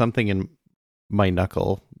 but there's something in my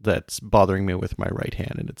knuckle that's bothering me with my right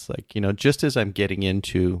hand. And it's like, just as I'm getting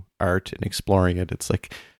into art and exploring it, it's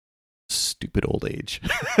like stupid old age.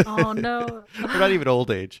 Oh no. Or not even old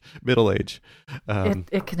age, middle age.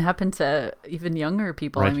 It can happen to even younger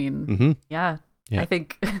people. Right. I mean, mm-hmm. Yeah. Yeah. I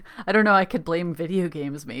think, I don't know, I could blame video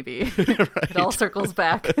games maybe. Right. It all circles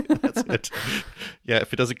back. That's it. Yeah,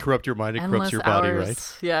 if it doesn't corrupt your mind, it corrupts your body,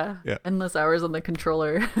 right? Yeah. Endless hours on the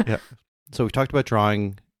controller. Yeah. So we talked about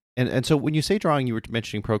drawing. And so when you say drawing, you were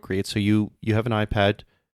mentioning Procreate. So you have an iPad.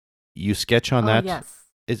 you sketch on Oh, that. yes.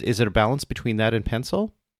 Is it a balance between that and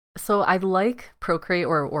pencil? So I like Procreate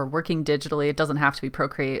or working digitally. It doesn't have to be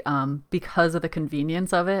Procreate because of the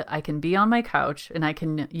convenience of it. I can be on my couch and I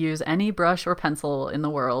can use any brush or pencil in the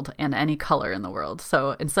world and any color in the world.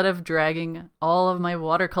 So instead of dragging all of my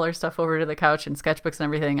watercolor stuff over to the couch and sketchbooks and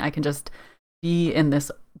everything, I can just be in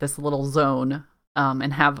this little zone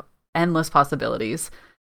and have endless possibilities.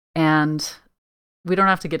 And we don't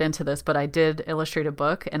have to get into this, but I did illustrate a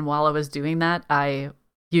book, and while I was doing that, I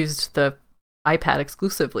used the iPad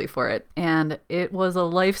exclusively for it, and it was a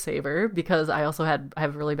lifesaver because I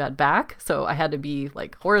have really bad back, so I had to be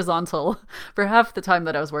like horizontal for half the time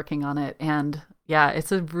that I was working on it. And yeah,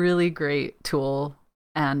 it's a really great tool,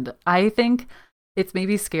 and I think it's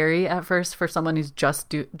maybe scary at first for someone who's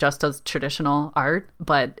just does traditional art,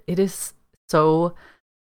 but it is so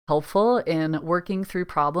helpful in working through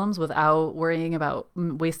problems without worrying about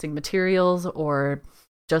wasting materials, or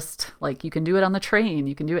just like you can do it on the train,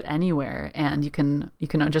 you can do it anywhere, and you can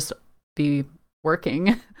just be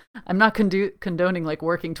working. I'm not condoning like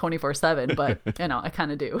working 24/7, but I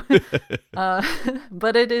kind of do.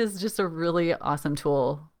 But it is just a really awesome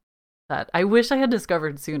tool that I wish I had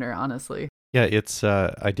discovered sooner, honestly. Yeah, it's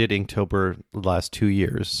I did Inktober the last 2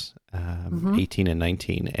 years, 18 and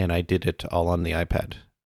 19, and I did it all on the iPad.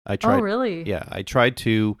 I tried. Oh, really? Yeah, I tried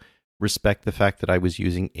to respect the fact that I was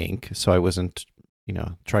using ink, so I wasn't,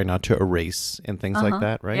 trying not to erase and things like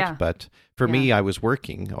that, right? Yeah. But for me, I was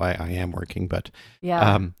working. I am working, but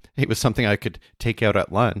yeah, it was something I could take out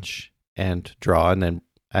at lunch and draw, and then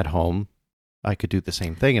at home I could do the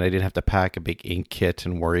same thing, and I didn't have to pack a big ink kit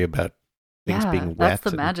and worry about things being wet.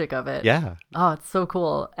 That's the magic of it. Yeah. Oh, it's so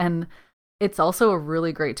cool. And it's also a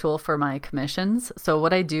really great tool for my commissions. So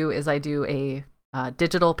what I do is I do a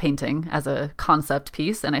digital painting as a concept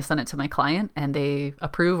piece, and I send it to my client, and they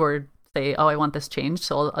approve or say, oh, I want this changed,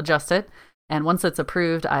 so I'll adjust it. And once it's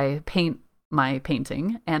approved, I paint my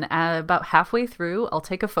painting, and about halfway through, I'll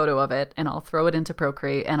take a photo of it and I'll throw it into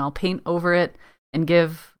Procreate, and I'll paint over it and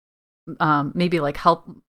give maybe like help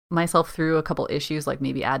myself through a couple issues, like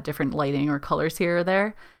maybe add different lighting or colors here or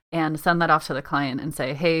there, and send that off to the client and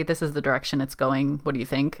say, hey, this is the direction it's going, what do you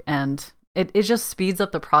think? And it just speeds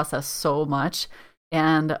up the process so much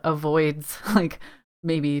and avoids like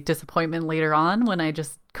maybe disappointment later on when I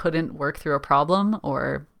just couldn't work through a problem,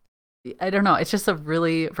 or I don't know. It's just a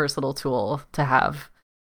really versatile tool to have,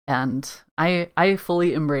 and I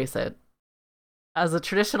fully embrace it. As a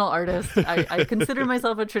traditional artist, I consider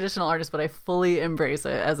myself a traditional artist, but I fully embrace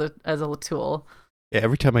it as a tool. Yeah,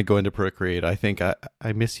 every time I go into Procreate, I think I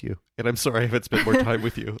miss you, and I'm sorry I haven't spent more time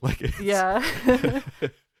with you. Yeah.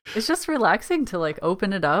 It's just relaxing to like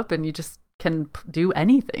open it up, and you just can do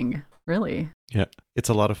anything, really. Yeah, it's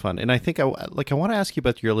a lot of fun. And I think I want to ask you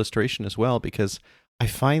about your illustration as well, because I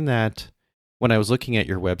find that when I was looking at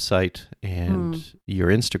your website and your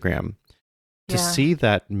Instagram, to see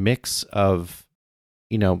that mix of,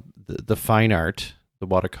 the fine art, the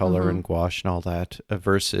watercolor and gouache and all that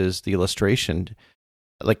versus the illustration,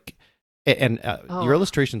 your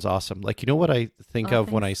illustration's awesome. Like, what I think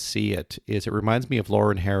of when I see it is it reminds me of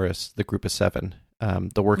Lauren Harris, the Group of Seven,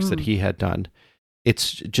 the works that he had done.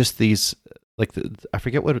 It's just these, I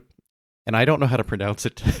forget what, and I don't know how to pronounce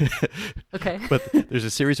it. Okay. But there's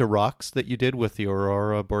a series of rocks that you did with the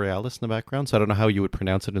Aurora Borealis in the background, so I don't know how you would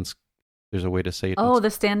pronounce it. There's a way to say it. Oh,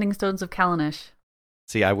 the Standing Stones of Callanish.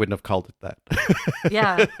 See, I wouldn't have called it that.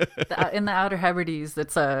 Yeah. In the Outer Hebrides,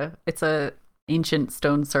 it's a ancient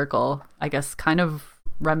stone circle, I guess, kind of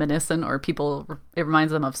reminiscent, or it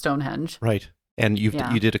reminds them of Stonehenge. Right. And you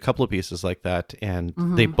did a couple of pieces like that, and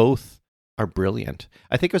they both are brilliant.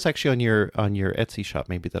 I think it was actually on your Etsy shop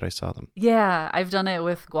maybe that I saw them. Yeah, I've done it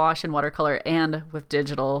with gouache and watercolor and with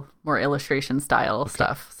digital, more illustration style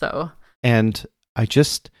stuff. So, and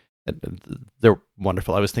they're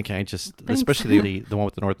wonderful. I was thinking, especially the one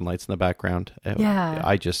with the Northern Lights in the background. Yeah.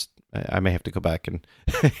 I may have to go back and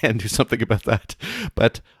and do something about that.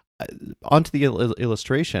 But onto the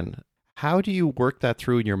illustration, how do you work that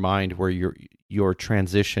through in your mind, where your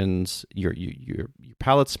transitions, your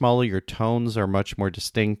palette's smaller, your tones are much more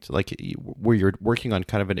distinct, like where you're working on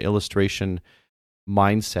kind of an illustration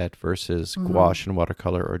mindset versus gouache and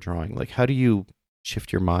watercolor or drawing? Like, how do you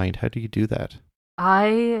shift your mind? How do you do that?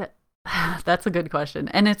 That's a good question.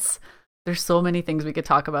 And there's so many things we could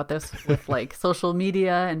talk about this with, like social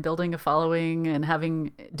media and building a following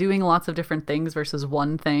and doing lots of different things versus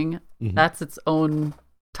one thing. That's its own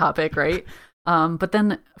topic, right? But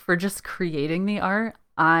then for just creating the art,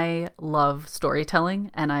 I love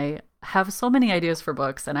storytelling, and I have so many ideas for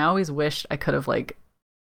books, and I always wished I could have, like,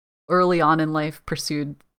 early on in life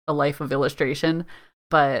pursued a life of illustration.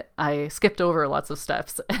 but I skipped over lots of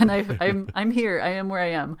steps, and I'm here. I am where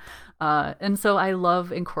I am, and so I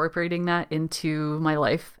love incorporating that into my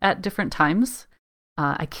life at different times.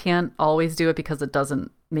 I can't always do it because it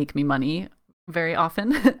doesn't make me money very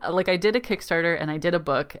often. Like I did a Kickstarter and I did a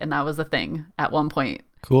book, and that was a thing at one point.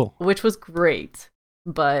 Cool. Which was great.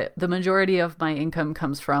 But the majority of my income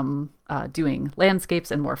comes from doing landscapes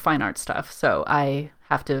and more fine art stuff. So I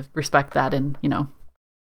have to respect that and,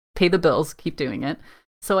 pay the bills, keep doing it.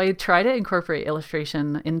 So I try to incorporate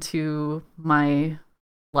illustration into my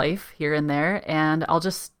life here and there. And I'll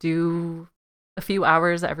just do a few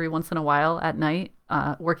hours every once in a while at night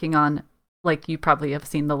working on, like you probably have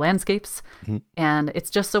seen, the landscapes. Mm-hmm. And it's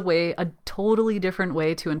just a totally different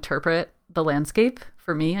way to interpret the landscape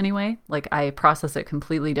for me anyway. Like I process it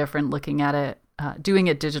completely different, looking at it, doing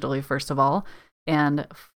it digitally first of all, and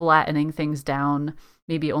flattening things down,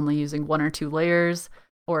 maybe only using 1 or 2 layers,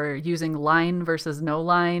 or using line versus no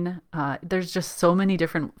line. There's just so many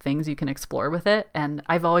different things you can explore with it. And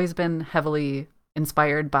I've always been heavily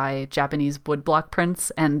inspired by Japanese woodblock prints.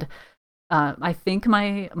 And I think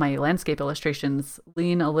my landscape illustrations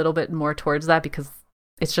lean a little bit more towards that because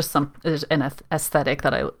it's just there's an aesthetic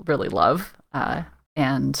that I really love.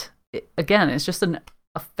 Again, it's just a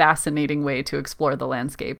fascinating way to explore the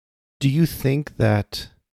landscape. Do you think that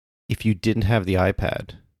if you didn't have the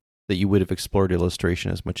iPad, that you would have explored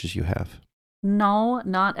illustration as much as you have? No,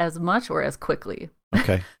 not as much or as quickly.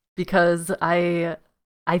 Okay. Because I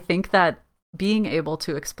think that being able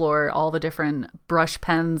to explore all the different brush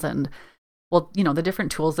pens and the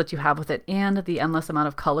different tools that you have with it and the endless amount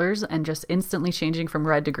of colors and just instantly changing from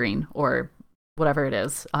red to green or whatever it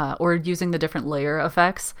is, or using the different layer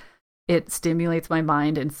effects, it stimulates my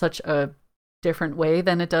mind in such a different way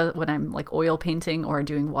than it does when I'm like oil painting or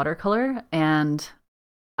doing watercolor. And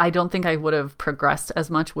I don't think I would have progressed as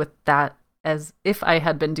much with that as if I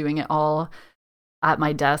had been doing it all at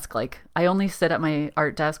my desk. Like I only sit at my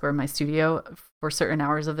art desk or my studio for certain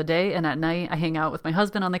hours of the day, and at night I hang out with my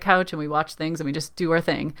husband on the couch and we watch things and we just do our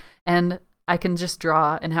thing. And I can just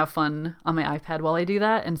draw and have fun on my iPad while I do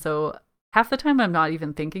that. And so half the time I'm not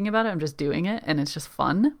even thinking about it, I'm just doing it and it's just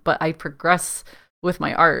fun, but I progress with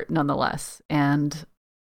my art nonetheless. And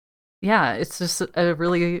yeah, it's just a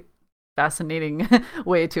really fascinating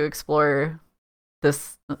way to explore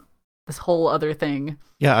this whole other thing.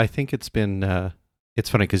 Yeah, I think it's been it's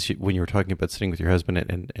funny because when you were talking about sitting with your husband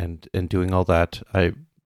and doing all that, I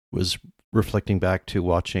was reflecting back to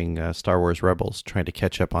watching Star Wars Rebels, trying to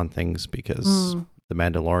catch up on things because The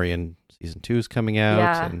Mandalorian season 2 is coming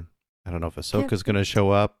out, and I don't know if Ahsoka's going to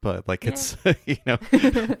show up, but it's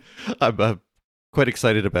I'm quite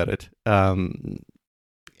excited about it.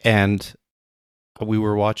 And we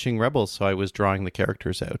were watching Rebels, so I was drawing the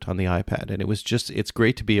characters out on the iPad, and it's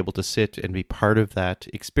great to be able to sit and be part of that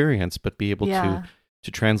experience, but be able to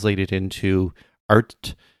translate it into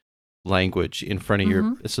art language in front of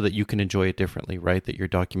your, so that you can enjoy it differently, right? That you're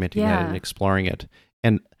documenting that and exploring it.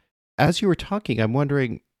 And as you were talking, I'm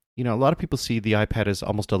wondering, a lot of people see the iPad as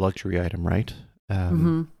almost a luxury item, right?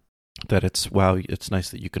 That it's nice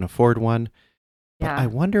that you can afford one. But I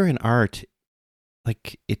wonder in art,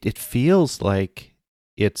 like it feels like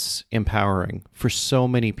it's empowering for so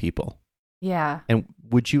many people. Yeah. And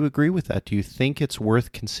would you agree with that? Do you think it's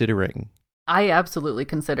worth considering? I absolutely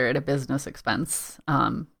consider it a business expense.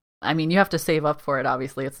 I mean, you have to save up for it.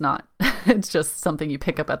 Obviously, it's not, it's just something you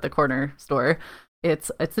pick up at the corner store.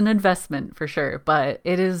 It's an investment for sure, but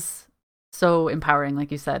it is so empowering.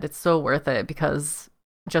 Like you said, it's so worth it because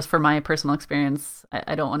just for my personal experience,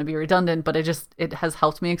 I don't want to be redundant, but it has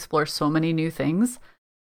helped me explore so many new things.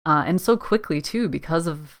 And so quickly too, because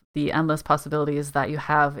of the endless possibilities that you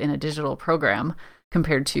have in a digital program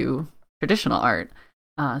compared to traditional art.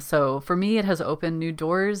 So for me, it has opened new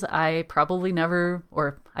doors. I probably never,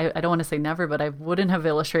 or I don't want to say never, but I wouldn't have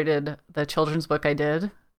illustrated the children's book I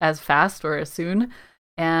did as fast or as soon.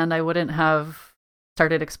 And I wouldn't have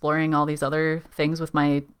started exploring all these other things with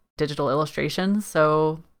my digital illustrations.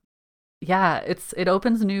 So yeah, it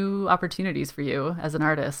opens new opportunities for you as an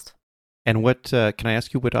artist. And what, can I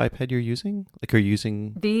ask you what iPad you're using? Like, are you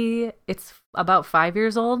using? It's about 5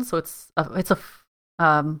 years old. So it's a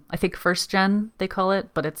I think first gen they call it,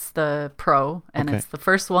 but it's the Pro, and it's the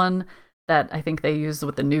first one that I think they use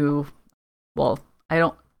with the new. Well,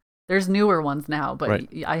 there's newer ones now, but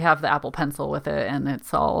I have the Apple Pencil with it, and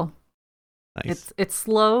it's all. Nice. It's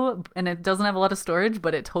slow and it doesn't have a lot of storage,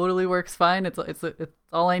 but it totally works fine. It's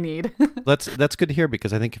all I need. That's good to hear,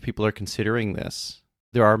 because I think if people are considering this,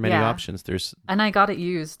 there are many options. And I got it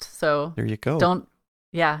used, so there you go.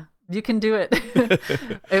 You can do it.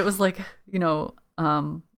 It was like,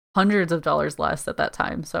 hundreds of dollars less at that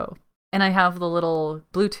time. So, and I have the little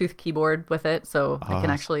Bluetooth keyboard with it, so I can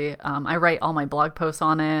actually I write all my blog posts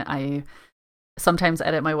on it. I sometimes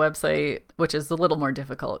edit my website, which is a little more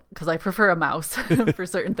difficult because I prefer a mouse for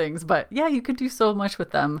certain things. But yeah, you could do so much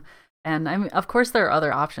with them. And I mean, of course, there are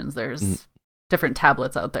other options. There's different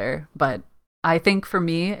tablets out there, but I think for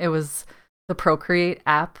me, it was the Procreate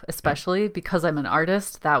app, especially because I'm an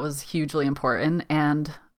artist. That was hugely important.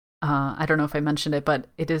 And I don't know if I mentioned it, but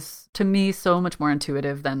it is to me so much more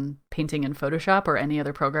intuitive than painting in Photoshop or any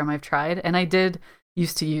other program I've tried. And I did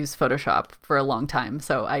used to use Photoshop for a long time,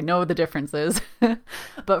 so I know the differences.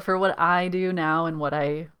 But for what I do now and what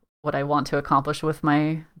I want to accomplish with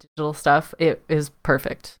my digital stuff, it is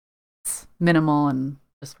perfect. It's minimal and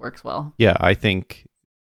just works well. Yeah, I think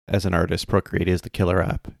as an artist, Procreate is the killer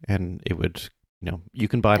app, and it would, you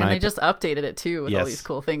can buy an iPad. And they just updated it too with all these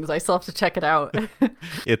cool things. I still have to check it out.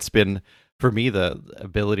 It's been, for me, the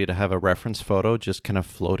ability to have a reference photo just kind of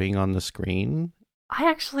floating on the screen. I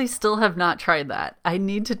actually still have not tried that. I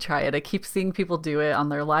need to try it. I keep seeing people do it on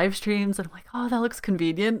their live streams, and I'm like, oh, that looks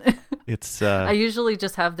convenient. It's I usually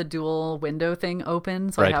just have the dual window thing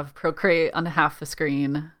open, so right. I have Procreate on half the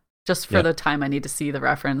screen just for the time I need to see the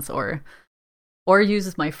reference, or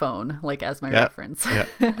use my phone like as my reference.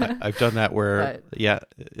 I've done that where,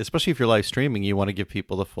 especially if you're live streaming, you want to give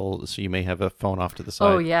people the full, so you may have a phone off to the side.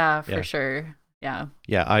 Oh yeah, for sure. Yeah.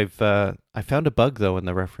 Yeah, I found a bug though in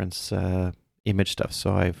the reference image stuff,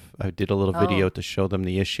 so I did a little video to show them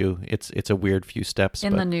the issue. It's a weird few steps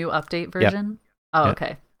in the new update version.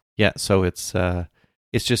 Okay. Yeah, so it's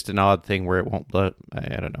just an odd thing where it won't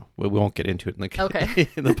I don't know, we won't get into it in the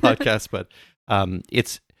in the podcast, but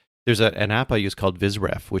there's an app I use called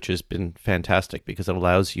VizRef, which has been fantastic because it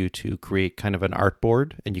allows you to create kind of an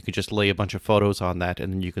artboard, and you can just lay a bunch of photos on that,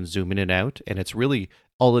 and then you can zoom in and out, and it's really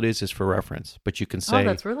all it is for reference. But you can say, oh,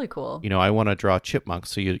 that's really cool. I want to draw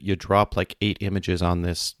chipmunks, so you drop like 8 images on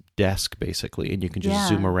this desk basically, and you can just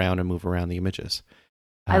zoom around and move around the images.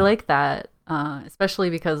 I like that,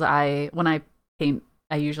 especially because when I paint,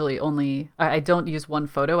 I usually I don't use one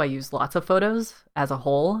photo. I use lots of photos as a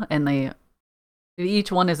whole, and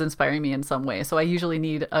each one is inspiring me in some way. So I usually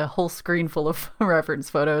need a whole screen full of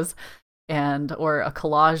reference photos or a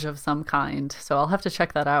collage of some kind. So I'll have to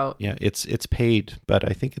check that out. Yeah, it's paid, but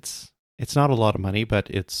I think it's not a lot of money, but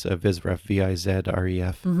it's VizRef,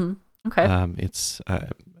 VIZREF. Mm-hmm. Okay.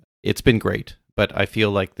 It's been great, but I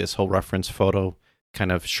feel like this whole reference photo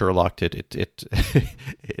kind of Sherlocked it.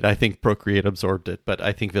 I think Procreate absorbed it, but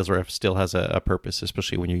I think VizRef still has a purpose,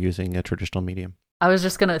 especially when you're using a traditional medium. I was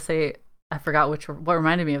just gonna say, I forgot what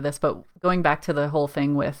reminded me of this, but going back to the whole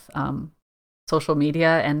thing with social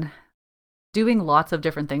media and doing lots of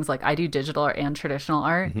different things, like I do digital art and traditional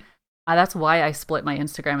art. Mm-hmm. That's why I split my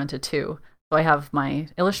Instagram into 2. So I have my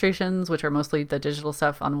illustrations, which are mostly the digital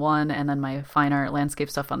stuff on one, and then my fine art landscape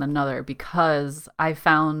stuff on another, because I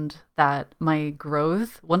found that my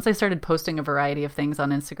growth, once I started posting a variety of things on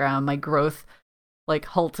Instagram, my growth like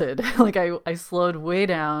halted. Like I slowed way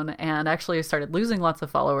down, and actually I started losing lots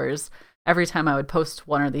of followers every time I would post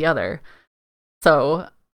one or the other. So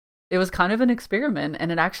it was kind of an experiment,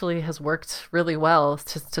 and it actually has worked really well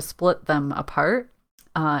to split them apart.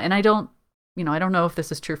 And I don't know if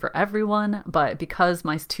this is true for everyone, but because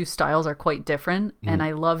my 2 styles are quite different and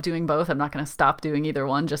I love doing both, I'm not going to stop doing either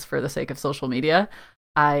one just for the sake of social media.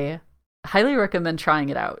 I highly recommend trying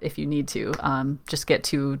it out if you need to. Just get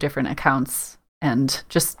 2 different accounts and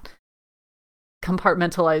just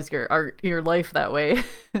compartmentalize your life that way.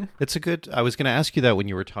 I was going to ask you that when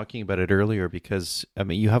you were talking about it earlier, because I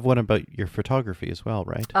mean, you have one about your photography as well,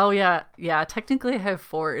 right? Oh yeah. Technically I have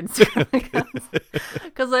 4 Instagram accounts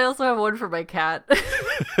because I also have one for my cat.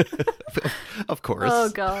 Of course. Oh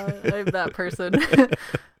god, I'm that person.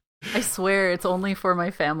 I swear it's only for my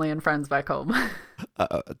family and friends back home.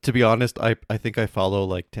 To be honest, I think I follow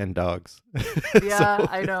like 10 dogs. Yeah, so.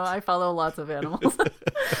 I know. I follow lots of animals.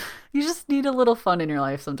 You just need a little fun in your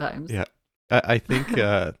life sometimes. Yeah. I think,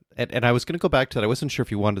 and I was going to go back to that. I wasn't sure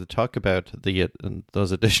if you wanted to talk about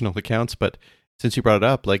those additional accounts, but since you brought it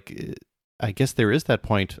up, like, I guess there is that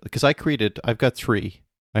point, because I've got 3.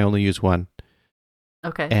 I only use 1.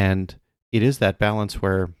 Okay. And it is that balance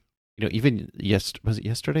where, even was it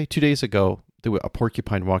yesterday? 2 days ago, a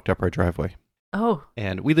porcupine walked up our driveway. Oh.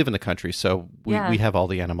 And we live in the country, so we have all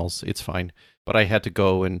the animals. It's fine. But I had to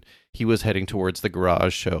go, and he was heading towards the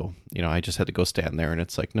garage, so, I just had to go stand there, and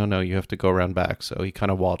it's like, no, you have to go around back. So he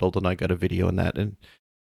kind of waddled, and I got a video in that.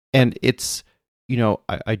 And it's,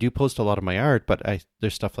 I do post a lot of my art, but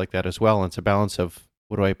there's stuff like that as well. And it's a balance of,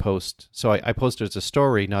 what do I post? So I posted as a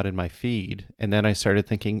story, not in my feed. And then I started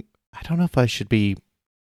thinking, I don't know if I should be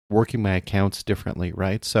working my accounts differently,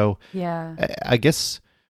 right? So Yeah. I guess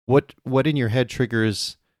what in your head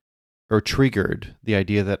triggers or triggered the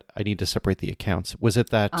idea that I need to separate the accounts? Was it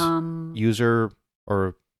that user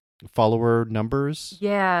or follower numbers?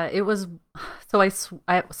 Yeah, it was. So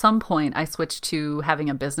at some point I switched to having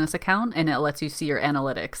a business account, and it lets you see your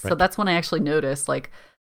analytics. So Right. that's when I actually noticed like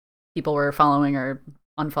people were following or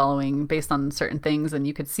unfollowing based on certain things, and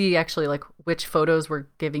you could see actually like which photos were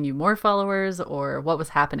giving you more followers or what was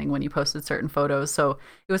happening when you posted certain photos. So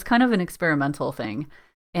it was kind of an experimental thing.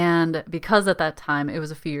 And because at that time, it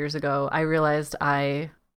was a few years ago, I realized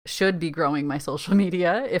I should be growing my social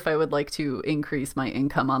media if I would like to increase my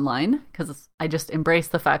income online, because I just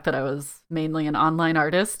embraced the fact that I was mainly an online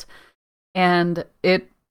artist. And it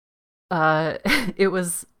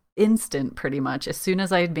was instant pretty much. As soon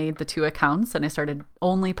as I had made the two accounts and I started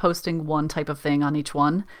only posting one type of thing on each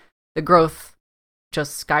one, the growth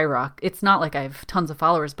just skyrocketed. It's not like I have tons of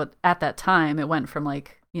followers, but at that time it went from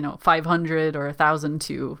like, 500 or 1,000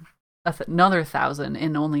 to another 1,000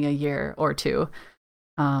 in only a year or two,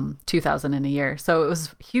 2,000 in a year. So it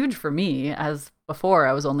was huge for me, as before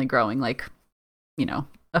I was only growing like,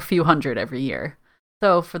 a few hundred every year.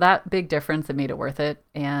 So for that big difference, it made it worth it.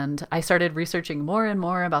 And I started researching more and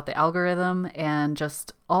more about the algorithm, and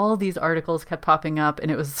just all these articles kept popping up, and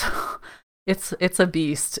it was it's a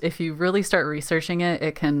beast. If you really start researching it,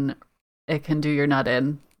 it can do your nut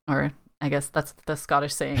in, or I guess that's the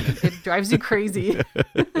Scottish saying. It drives you crazy.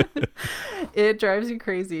 It drives you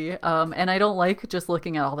crazy. And I don't like just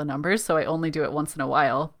looking at all the numbers, so I only do it once in a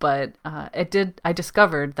while. But I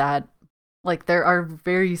discovered that like there are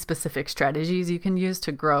very specific strategies you can use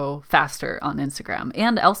to grow faster on Instagram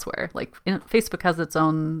and elsewhere. Like Facebook has its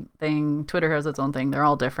own thing, Twitter has its own thing. They're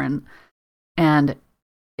all different. And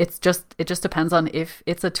it just depends on if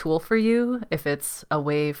it's a tool for you, if it's a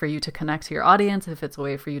way for you to connect to your audience, if it's a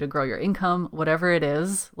way for you to grow your income, whatever it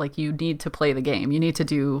is. Like, you need to play the game. You need to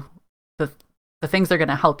do the things that are going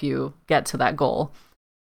to help you get to that goal.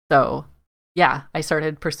 So yeah, I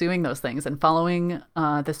started pursuing those things and following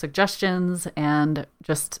the suggestions, and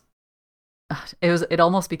just it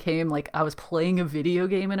almost became like I was playing a video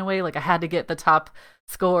game in a way. Like, I had to get the top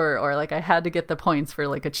score, or like I had to get the points for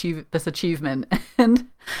like this achievement. And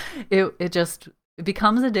it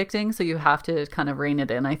becomes addicting. So you have to kind of rein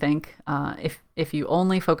it in. I think if you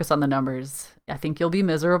only focus on the numbers, I think you'll be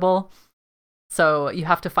miserable. So you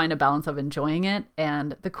have to find a balance of enjoying it.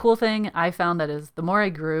 And the cool thing I found that is, the more I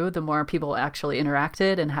grew, the more people actually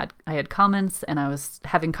interacted, and I had comments, and I was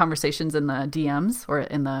having conversations in the DMs or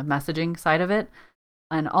in the messaging side of it.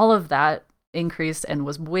 And all of that increased and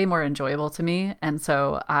was way more enjoyable to me. And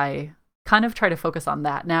so I kind of try to focus on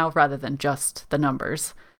that now rather than just the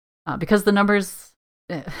numbers, because the numbers,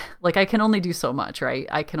 like, I can only do so much, right?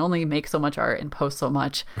 I can only make so much art and post so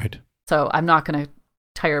much. Right. So I'm not going to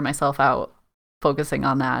tire myself out focusing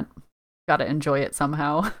on that. Got to enjoy it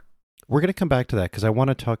somehow. We're going to come back to that because I want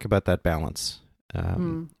to talk about that balance.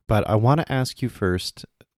 But I want to ask you first,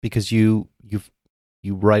 because you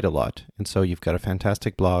write a lot, and so you've got a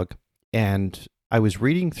fantastic blog. And I was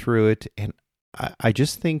reading through it, and I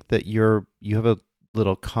just think that you have a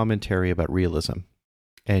little commentary about realism,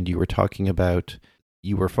 and you were talking about,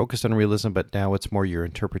 you were focused on realism, but now it's more your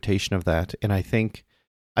interpretation of that. And I think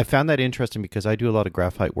I found that interesting because I do a lot of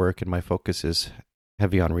graphite work, and my focus is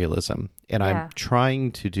heavy on realism. And I'm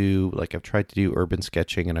trying to do, like, I've tried to do urban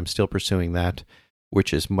sketching, and I'm still pursuing that,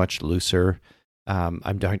 which is much looser.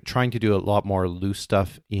 I'm trying to do a lot more loose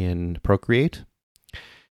stuff in Procreate.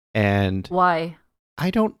 And why?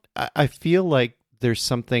 I feel like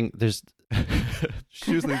there's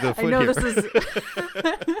usually the foot I know here. this is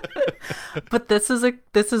but this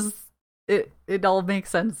is it all makes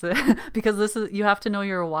sense because this is, you have to know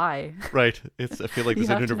your why. Right. I feel like there's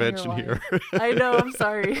an intervention here. I know, I'm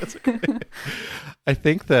sorry. Okay. I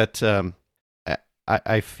think that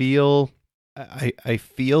I feel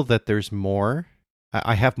that there's more.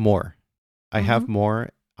 I have more. I have more.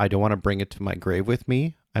 I don't want to bring it to my grave with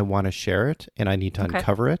me. I want to share it, and I need to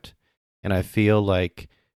uncover it. And I feel like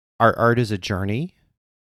our art is a journey.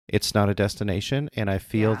 It's not a destination. And I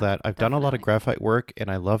feel that I've done a lot of graphite work, and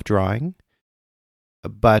I love drawing,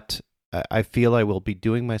 but I feel I will be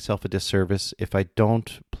doing myself a disservice if I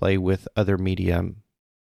don't play with other mediums.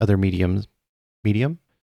 I'm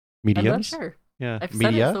not sure. Yeah, I've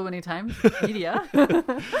media. said it so many times. Media.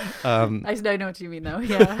 I know what you mean, though.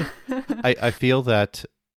 Yeah. I feel that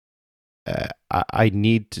I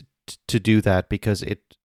need to do that because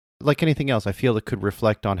it, like anything else, I feel it could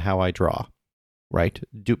reflect on how I draw. Right,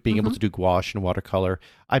 being able to do gouache and watercolor.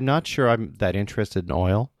 I'm not sure I'm that interested in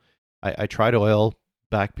oil. I tried oil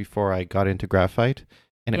back before I got into graphite,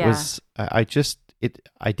 And it Yeah. was, I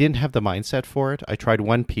didn't have the mindset for it. I tried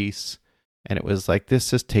one piece and it was like,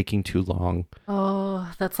 this is taking too long.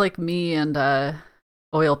 Oh, that's like me and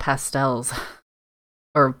oil pastels,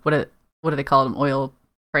 or what do they call them? Oil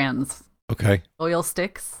crayons, Okay. oil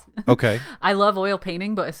sticks. Okay. I love oil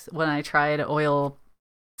painting, but when I tried oil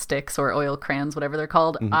sticks or oil crayons, whatever they're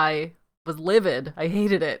called, Mhm. I was livid. I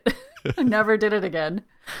hated it. I never did it again.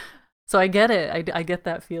 So I get it. I get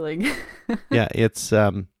that feeling. Yeah, it's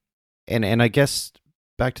and I guess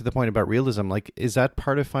back to the point about realism, like is that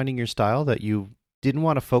part of finding your style that you didn't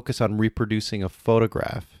want to focus on reproducing a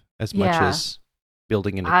photograph as much Yeah. as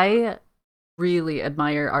building an I really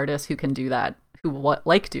admire artists who can do that,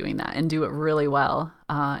 like doing that and do it really well.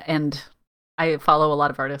 And I follow a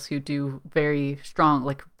lot of artists who do very strong,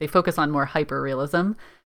 like they focus on more hyper realism,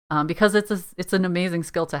 because it's an amazing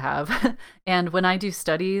skill to have. And when I do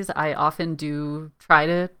studies, I often do try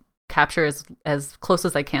to capture as close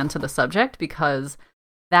as I can to the subject, because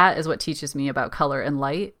that is what teaches me about color and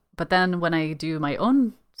light. But then when I do my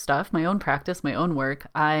own stuff, my own practice, my own work,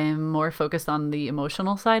 I'm more focused on the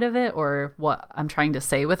emotional side of it, or what I'm trying to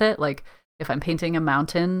say with it. Like if I'm painting a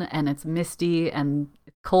mountain and it's misty and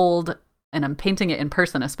cold and I'm painting it in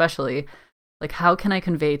person, especially, like how can I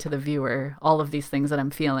convey to the viewer all of these things that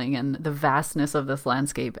I'm feeling and the vastness of this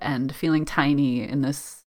landscape and feeling tiny in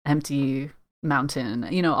this empty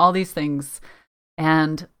mountain, all these things.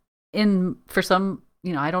 And for some,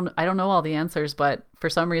 I don't know all the answers, but for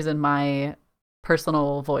some reason my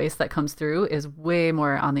personal voice that comes through is way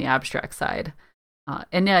more on the abstract side.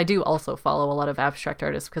 And yeah, I do also follow a lot of abstract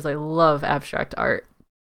artists because I love abstract art.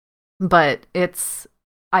 But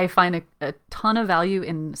I find a ton of value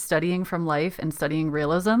in studying from life and studying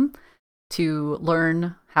realism to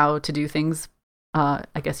learn how to do things, I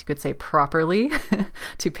guess you could say properly,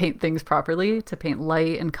 to paint things properly, to paint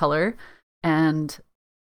light and color. And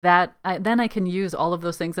then I can use all of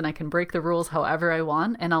those things and I can break the rules however I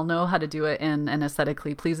want, and I'll know how to do it in an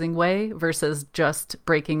aesthetically pleasing way versus just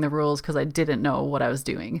breaking the rules because I didn't know what I was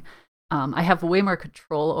doing. I have way more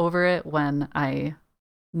control over it when I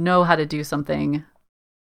know how to do something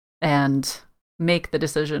and make the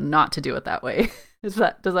decision not to do it that way. Does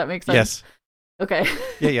that make sense? Yes. Okay.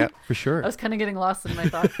 Yeah, for sure. I was kind of getting lost in my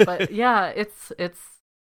thoughts, but yeah, it's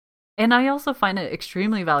and I also find it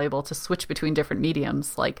extremely valuable to switch between different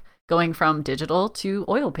mediums, like going from digital to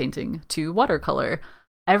oil painting to watercolor.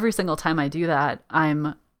 Every single time I do that,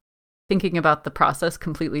 I'm thinking about the process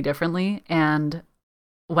completely differently. And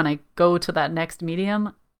when I go to that next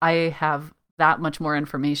medium, I have that much more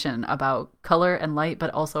information about color and light,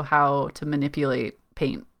 but also how to manipulate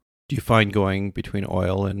paint. Do you find going between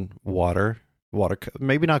oil and water,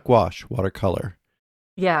 maybe not gouache, watercolor,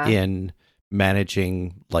 Yeah. in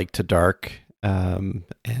managing light to dark? And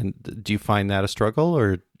do you find that a struggle,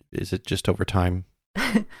 or is it just over time?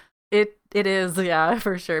 It is, yeah,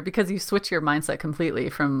 for sure, because you switch your mindset completely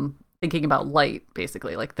from thinking about light,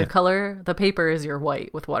 basically. Like the color, the paper is your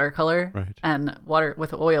white with watercolor, Right. and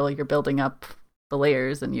with oil, you're building up the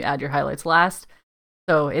layers and you add your highlights last.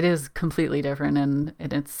 So it is completely different, and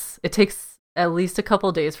it takes at least a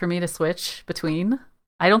couple days for me to switch between.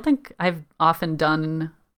 I don't think I've often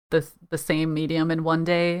done the same medium in one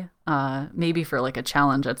day, maybe for like a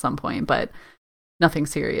challenge at some point, but nothing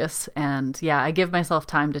serious. And yeah, I give myself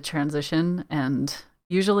time to transition, and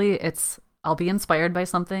usually I'll be inspired by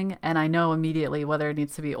something and I know immediately whether it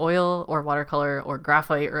needs to be oil or watercolor or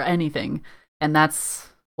graphite or anything. And that's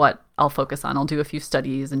what I'll focus on. I'll do a few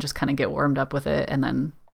studies and just kind of get warmed up with it and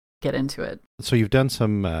then get into it. So you've done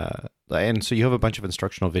some, and so you have a bunch of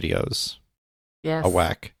instructional videos. Yes. A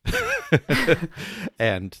whack.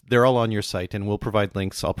 And they're all on your site, and we'll provide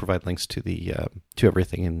links. I'll provide links to the to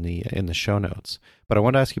everything in the show notes. But I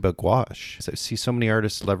want to ask you about gouache. I see so many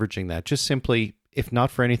artists leveraging that, just simply, if not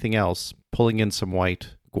for anything else, pulling in some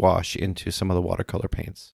white gouache into some of the watercolor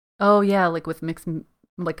paints. Oh yeah, like with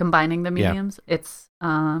like combining the mediums. Yeah.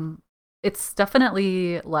 It's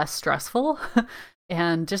definitely less stressful,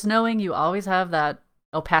 and just knowing you always have that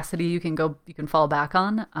opacity you can fall back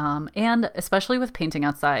on, and especially with painting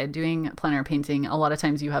outside, doing plein air painting, a lot of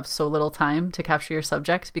times you have so little time to capture your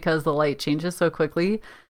subject because the light changes so quickly.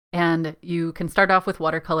 And you can start off with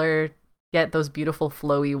watercolor, get those beautiful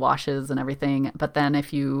flowy washes and everything, but then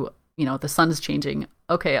if the sun's changing,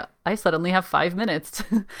 okay, I suddenly have 5 minutes.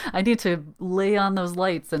 I need to lay on those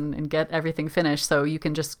lights and get everything finished, so you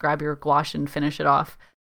can just grab your gouache and finish it off.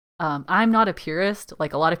 I'm not a purist.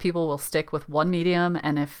 Like a lot of people will stick with one medium,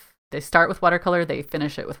 and if they start with watercolor, they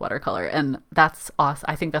finish it with watercolor, and that's awesome.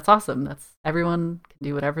 I think that's awesome. Everyone can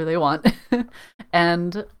do whatever they want.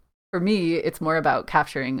 And for me, it's more about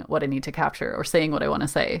capturing what I need to capture or saying what I want to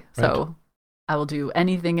say. Right. So I will do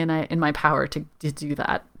anything in my power to do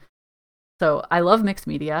that. So I love mixed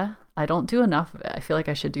media. I don't do enough of it. I feel like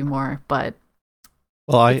I should do more, but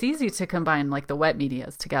it's easy to combine like the wet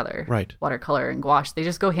medias together. Right. Watercolor and gouache, they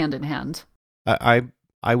just go hand in hand.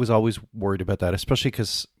 I was always worried about that, especially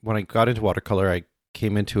because when I got into watercolor, I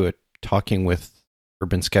came into it talking with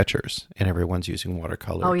urban sketchers, and everyone's using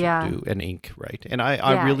watercolor to do an ink, right? And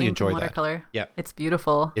I really enjoy that. Watercolor. Yeah, it's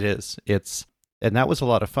beautiful. It is. And that was a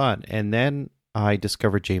lot of fun. And then I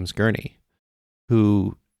discovered James Gurney,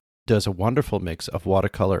 who does a wonderful mix of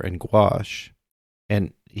watercolor and gouache.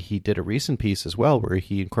 And he did a recent piece as well where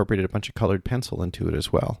he incorporated a bunch of colored pencil into it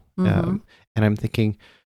as well. Mm-hmm. And I'm thinking,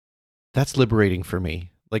 that's liberating for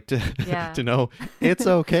me. Like to to know it's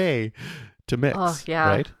okay to mix. Oh, yeah.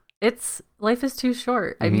 Right? Life is too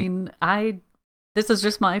short. Mm-hmm. I mean, this is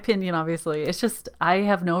just my opinion, obviously. It's just, I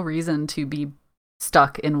have no reason to be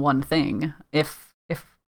stuck in one thing. If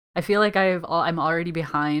I feel like I'm already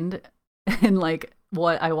behind in like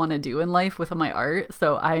what I want to do in life with my art.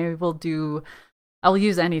 So I'll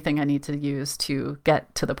use anything I need to use to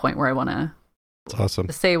get to the point where I want to. It's awesome.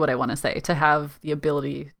 To say what I want to say, to have the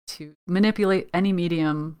ability to manipulate any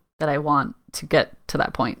medium that I want to get to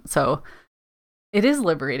that point. So it is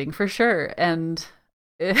liberating for sure. And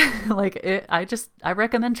I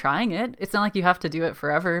recommend trying it. It's not like you have to do it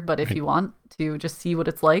forever, but if you want to just see what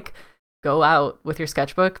it's like, go out with your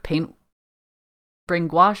sketchbook, paint, bring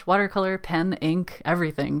gouache, watercolor, pen, ink,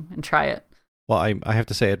 everything, and try it. Well, I have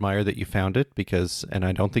to say, I admire that you found it and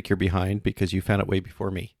I don't think you're behind because you found it way before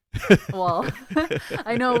me. Well,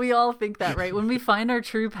 I know we all think that, right? When we find our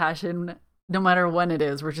true passion, no matter when it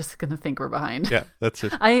is, we're just going to think we're behind. Yeah, that's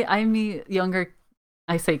it. I meet younger,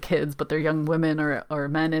 I say kids, but they're young women or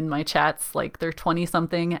men in my chats, like they're 20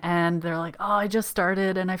 something and they're like, oh, I just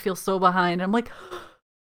started and I feel so behind. And I'm like,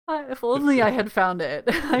 if only I had found it.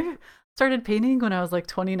 I started painting when I was like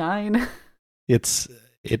 29.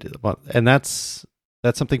 And that's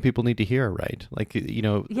something people need to hear, right? Like,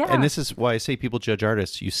 and this is why I say people judge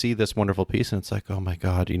artists. You see this wonderful piece and it's like, oh my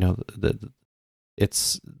God,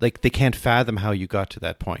 it's like they can't fathom how you got to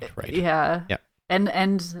that point, right? Yeah. Yeah.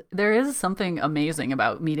 And there is something amazing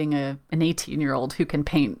about meeting an 18-year-old who can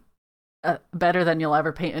paint better than you'll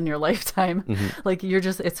ever paint in your lifetime. Mm-hmm. Like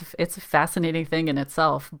it's a fascinating thing in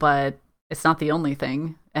itself, but it's not the only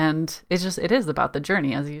thing. And it is about the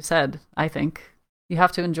journey, as you said, I think. You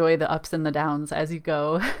have to enjoy the ups and the downs as you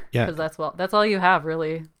go. Yeah. Because that's all you have,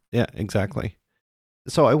 really. Yeah, exactly.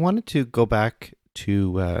 So I wanted to go back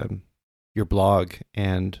to your blog,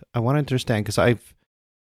 and I want to understand, because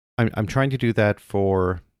I'm trying to do that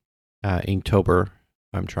for Inktober.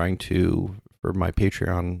 I'm trying to, for my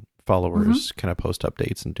Patreon followers, kind of post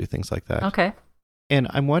updates and do things like that. Okay. And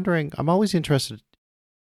I'm wondering, I'm always interested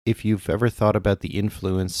if you've ever thought about the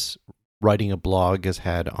influence writing a blog has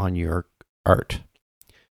had on your art.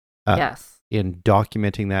 Yes. In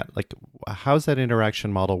documenting that, like, how's that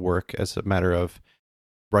interaction model work as a matter of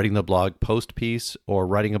writing the blog post piece, or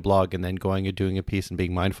writing a blog and then going and doing a piece and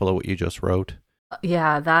being mindful of what you just wrote?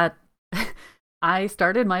 Yeah, I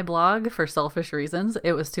started my blog for selfish reasons.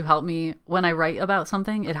 It was to help me, when I write about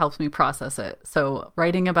something, it helps me process it. So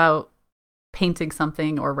writing about painting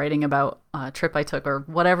something or writing about a trip I took or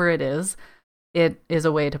whatever it is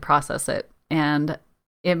a way to process it. And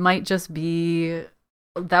it might just be,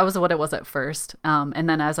 that was what it was at first. And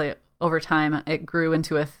then over time, it grew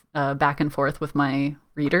into a back and forth with my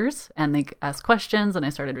readers, and they asked questions and I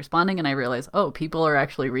started responding, and I realized, oh, people are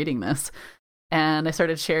actually reading this. And I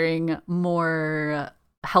started sharing more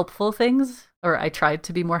helpful things, or I tried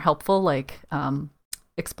to be more helpful, like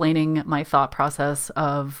explaining my thought process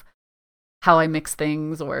of how I mix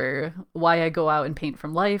things, or why I go out and paint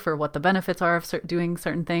from life, or what the benefits are of doing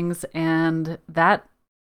certain things. And that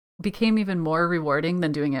became even more rewarding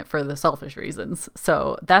than doing it for the selfish reasons.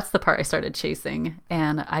 So that's the part I started chasing,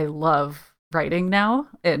 and I love writing now.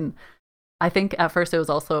 And I think at first it was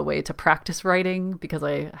also a way to practice writing, because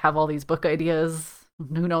I have all these book ideas.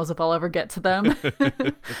 Who knows if I'll ever get to them.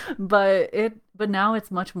 but now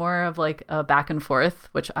it's much more of like a back and forth,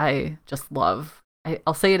 which I just love.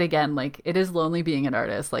 I'll say it again, like, it is lonely being an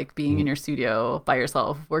artist, like being in your studio by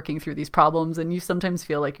yourself, working through these problems, and you sometimes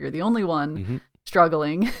feel like you're the only one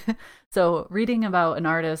struggling. So reading about an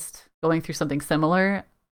artist going through something similar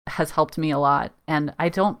has helped me a lot, and I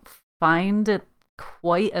don't find it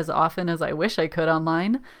quite as often as I wish I could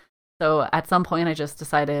online. So at some point I just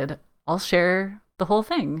decided I'll share the whole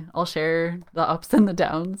thing. I'll share the ups and the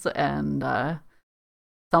downs, and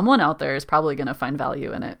someone out there is probably going to find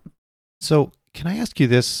value in it. So can I ask you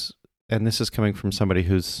this, and this is coming from somebody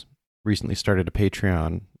who's recently started a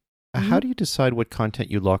Patreon. How do you decide what content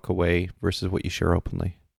you lock away versus what you share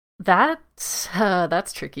openly? That's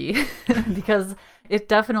tricky because it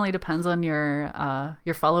definitely depends on your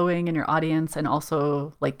following and your audience, and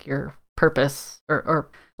also like your purpose, or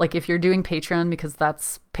like if you're doing Patreon because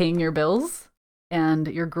that's paying your bills and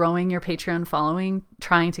you're growing your Patreon following,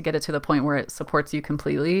 trying to get it to the point where it supports you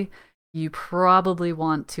completely, you probably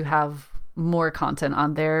want to have more content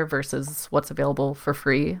on there versus what's available for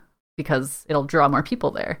free, because it'll draw more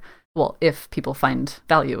people there. Well, if people find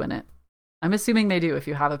value in it. I'm assuming they do if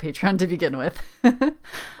you have a Patreon to begin with.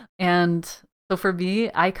 And so for me,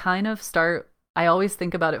 I always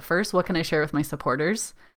think about it first. What can I share with my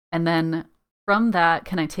supporters? And then from that,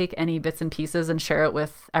 can I take any bits and pieces and share it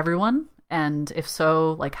with everyone? And if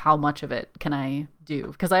so, like how much of it can I do?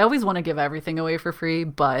 Because I always want to give everything away for free,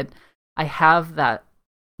 but I have that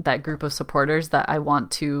group of supporters that I want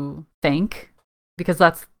to thank, because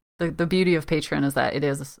that's the beauty of Patreon, is that it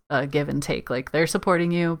is a give and take. Like they're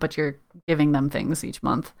supporting you, but you're giving them things each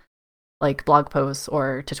month, like blog posts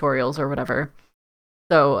or tutorials or whatever.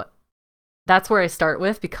 So that's where I start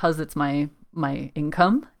with, because it's my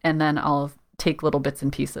income, and then I'll take little bits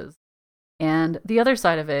and pieces. And the other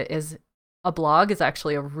side of it is a blog is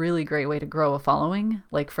actually a really great way to grow a following,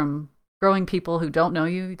 like from growing people who don't know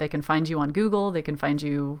you. They can find you on Google, they can find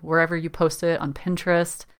you wherever you post it, on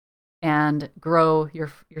Pinterest, and grow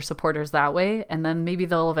your supporters that way. And then maybe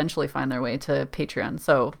they'll eventually find their way to Patreon.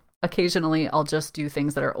 So occasionally I'll just do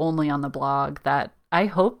things that are only on the blog that I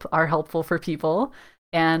hope are helpful for people.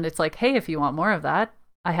 And it's like, hey, if you want more of that,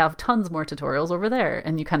 I have tons more tutorials over there.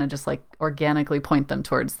 And you kind of just like organically point them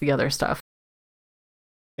towards the other stuff.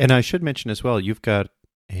 And I should mention as well, you've got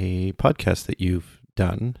a podcast that you've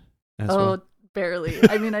done as well. Barely.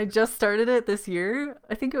 I mean, I just started it this year.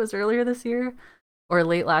 I think it was earlier this year or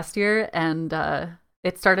late last year. And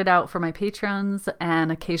it started out for my patrons,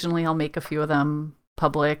 and occasionally I'll make a few of them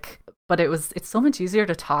public. But it's so much easier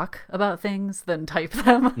to talk about things than type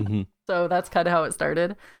them. Mm-hmm. So that's kind of how it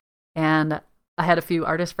started. And I had a few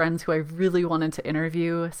artist friends who I really wanted to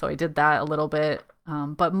interview, so I did that a little bit.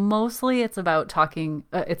 But mostly it's about talking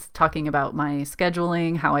about my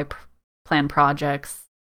scheduling, how I plan projects,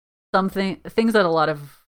 things that a lot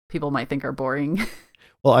of people might think are boring.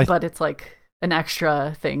 Well, but it's like an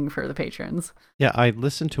extra thing for the patrons. Yeah, I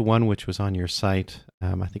listened to one which was on your site.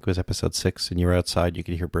 I think it was episode 6, and you were outside. You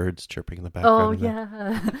could hear birds chirping in the background. Oh,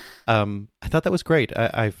 yeah. I thought that was great.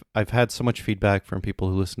 I've had so much feedback from people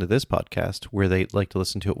who listen to this podcast where they like to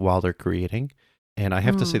listen to it while they're creating. And I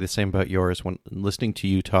have to say the same about yours. When listening to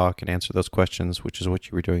you talk and answer those questions, which is what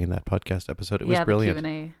you were doing in that podcast episode, it was brilliant. The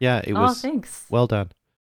Q&A. Yeah, it was. Thanks. Well done.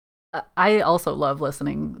 I also love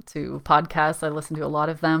listening to podcasts. I listen to a lot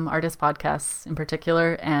of them, artist podcasts in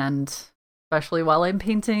particular, and especially while I'm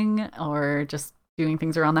painting or just doing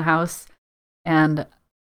things around the house. And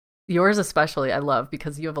yours especially I love,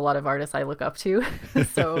 because you have a lot of artists I look up to.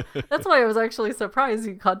 So that's why I was actually surprised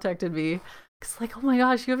you contacted me. It's like, oh my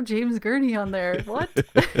gosh, you have James Gurney on there. What?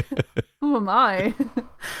 Who am I?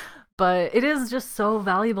 But it is just so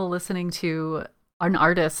valuable listening to an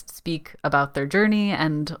artist speak about their journey.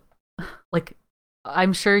 And like,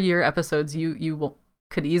 I'm sure your episodes, you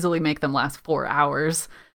could easily make them last 4 hours,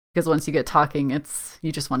 because once you get talking,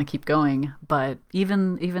 you just want to keep going. But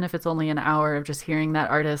even if it's only an hour of just hearing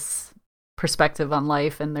that artist's perspective on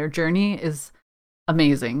life and their journey is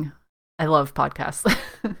amazing. I love podcasts.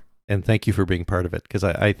 And thank you for being part of it, because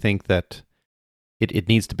I think that it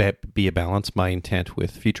needs to be a balance. My intent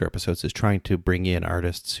with future episodes is trying to bring in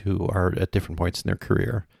artists who are at different points in their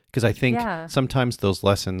career, because I think sometimes the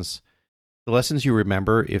lessons you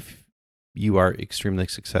remember if you are extremely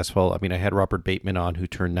successful. I mean, I had Robert Bateman on, who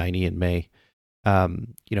turned 90 in May.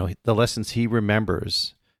 The lessons he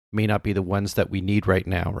remembers may not be the ones that we need right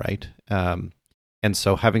now, right? And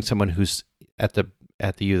so having someone who's at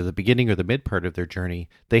either the beginning or the mid part of their journey,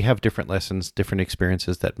 they have different lessons, different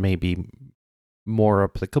experiences that may be more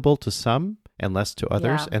applicable to some and less to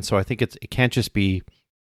others. Yeah. And so I think it can't just be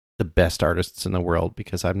the best artists in the world,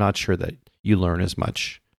 because I'm not sure that you learn as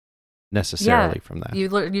much necessarily from that. You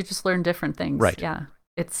just learn different things. Right. Yeah.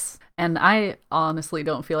 And I honestly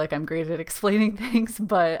don't feel like I'm great at explaining things,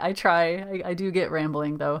 but I try. I do get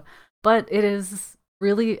rambling though. But it is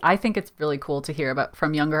really, I think it's really cool to hear about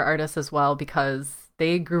from younger artists as well, because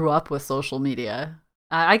they grew up with social media.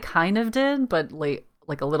 I kind of did, but late,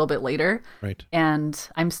 like a little bit later. Right. And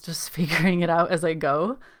I'm just figuring it out as I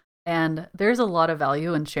go. And there's a lot of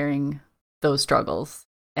value in sharing those struggles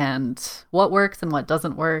and what works and what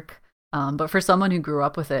doesn't work. But for someone who grew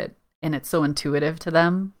up with it and it's so intuitive to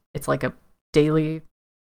them, it's like a daily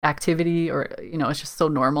activity, or it's just so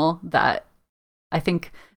normal that I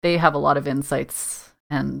think they have a lot of insights.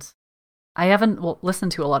 And I haven't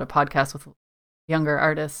listened to a lot of podcasts with younger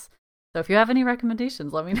artists, so if you have any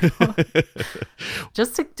recommendations, let me know.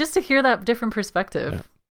 just to hear that different perspective.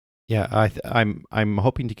 Yeah, I'm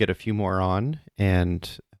hoping to get a few more on,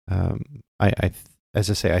 and as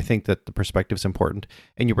I say, I think that the perspective is important.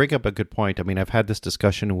 And you bring up a good point. I mean, I've had this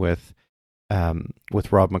discussion with Rob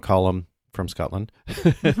McCollum from Scotland,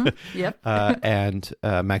 Yep, and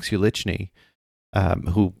Max Ulichny,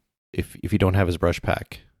 who, if you don't have his brush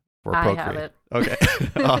pack for I Procreate, have it. Okay,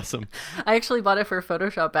 awesome. I actually bought it for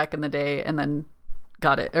Photoshop back in the day, and then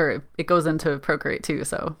got it, or it goes into Procreate too.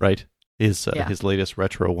 So right, his latest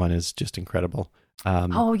retro one is just incredible.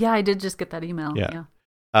 Oh yeah, I did just get that email. Yeah.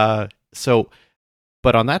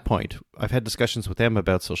 But on that point, I've had discussions with them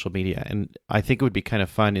about social media, and I think it would be kind of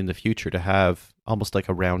fun in the future to have almost like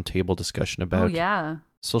a round table discussion about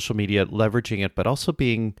social media, leveraging it, but also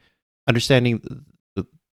understanding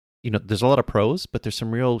there's a lot of pros, but there's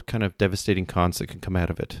some real kind of devastating cons that can come out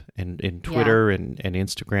of it, and in Twitter and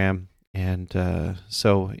Instagram. And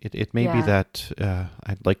so it may be that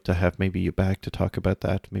I'd like to have maybe you back to talk about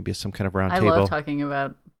that, maybe some kind of round table. I love talking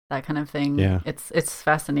about that kind of thing. Yeah. It's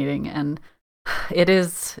fascinating, and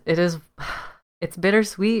it's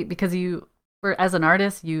bittersweet because as an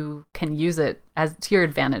artist, you can use it as to your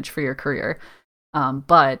advantage for your career,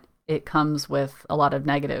 but it comes with a lot of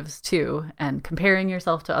negatives too, and comparing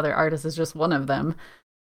yourself to other artists is just one of them.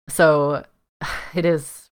 So it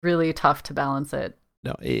is really tough to balance it.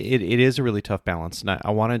 No, it is a really tough balance, and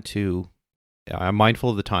I'm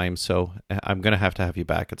mindful of the time, so I'm going to have you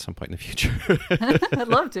back at some point in the future. I'd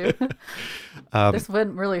love to. This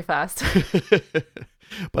went really fast.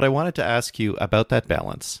 But I wanted to ask you about that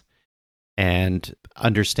balance and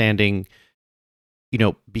understanding,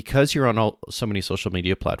 because you're on so many social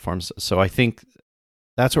media platforms. So I think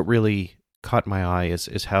that's what really caught my eye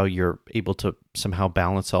is how you're able to somehow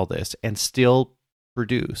balance all this and still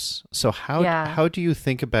produce. So how do you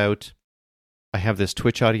think about, I have this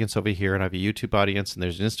Twitch audience over here, and I have a YouTube audience, and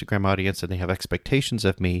there's an Instagram audience, and they have expectations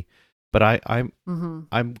of me, but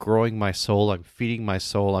I'm growing my soul, I'm feeding my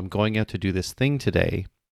soul, I'm going out to do this thing today.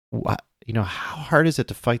 How hard is it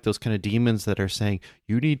to fight those kind of demons that are saying,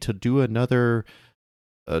 you need to do another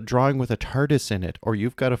drawing with a TARDIS in it, or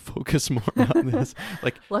you've got to focus more on this?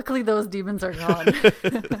 Luckily those demons are gone.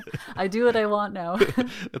 I do what I want now.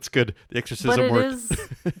 That's good. The exorcism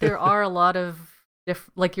worked. There are a lot of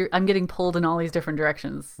I'm getting pulled in all these different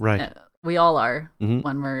directions. Right. We all are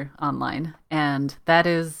when we're online, and that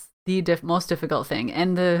is the most difficult thing.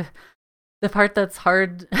 And the part that's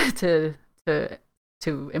hard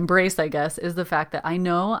to embrace, I guess, is the fact that I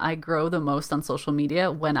know I grow the most on social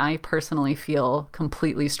media when I personally feel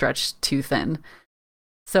completely stretched too thin.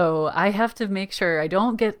 So I have to make sure I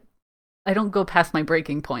don't go past my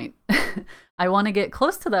breaking point. I want to get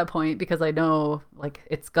close to that point because I know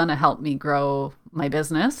it's gonna help me grow my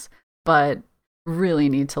business, but really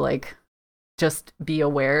need to just be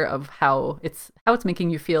aware of how it's making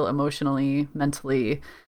you feel emotionally, mentally,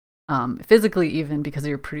 physically, even because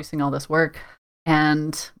you're producing all this work.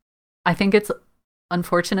 And I think it's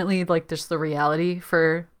unfortunately just the reality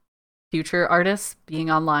for future artists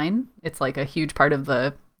being online. It's a huge part of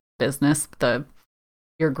the business,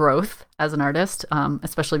 your growth as an artist,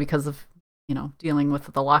 especially because of dealing with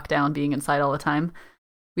the lockdown, being inside all the time.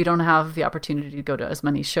 We don't have the opportunity to go to as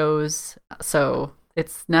many shows, so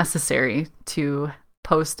it's necessary to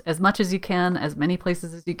post as much as you can, as many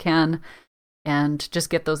places as you can, and just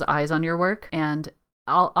get those eyes on your work. And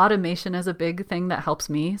automation is a big thing that helps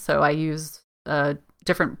me. So I use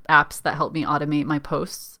different apps that help me automate my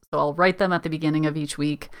posts. So I'll write them at the beginning of each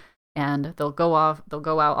week, and they'll go out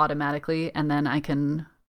automatically, and then I can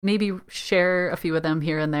maybe share a few of them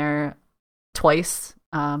here and there twice.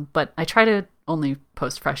 But I try to only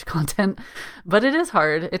post fresh content. But it is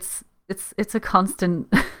hard. It's a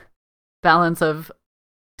constant balance of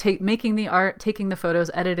making the art, taking the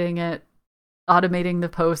photos, editing it, automating the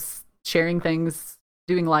posts, sharing things,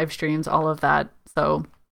 doing live streams, all of that. So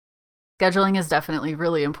scheduling is definitely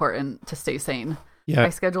really important to stay sane. Yeah. I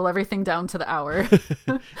schedule everything down to the hour.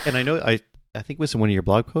 And I know, I think it was in one of your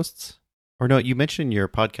blog posts, or no, you mentioned in your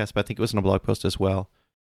podcast, but I think it was in a blog post as well,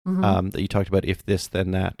 that you talked about if this,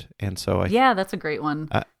 then that. And so that's a great one.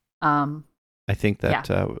 I think that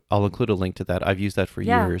I'll include a link to that. I've used that for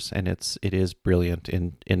years, and it is brilliant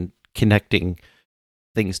in connecting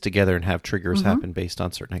things together and have triggers happen based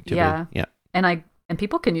on certain activity. Yeah. And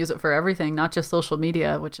people can use it for everything, not just social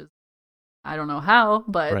media, which is, I don't know how,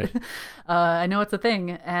 but right. I know it's a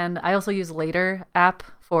thing. And I also use Later app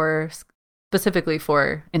for specifically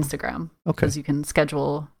for Instagram. Okay. Because you can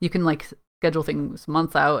schedule things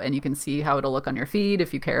months out, and you can see how it'll look on your feed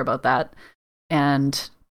if you care about that, and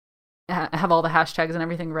have all the hashtags and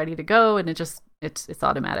everything ready to go, and it's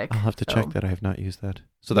automatic. I'll have to check that. I have not used that.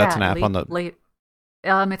 So that's an app on the...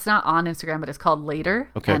 It's not on Instagram, but it's called Later,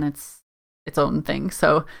 and it's its own thing.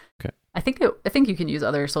 So okay. I think you can use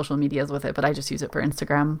other social medias with it, but I just use it for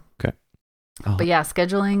Instagram. Okay. But yeah,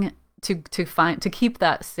 scheduling to keep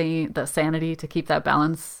that the sanity, to keep that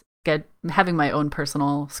balance, having my own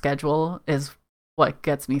personal schedule is what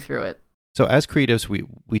gets me through it. So as creatives,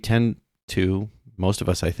 we tend to, most of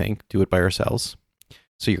us, I think, do it by ourselves.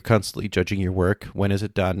 So you're constantly judging your work. When is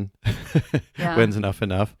it done? Yeah. When's enough?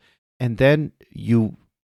 And then you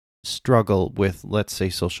struggle with, let's say,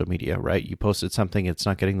 social media, right? You posted something, it's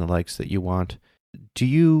not getting the likes that you want.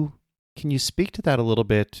 Can you speak to that a little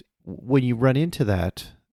bit? When you run into that,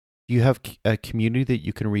 do you have a community that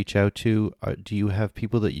you can reach out to? Do you have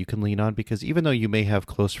people that you can lean on? Because even though you may have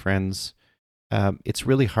close friends, it's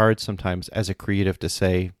really hard sometimes as a creative to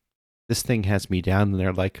say, this thing has me down. And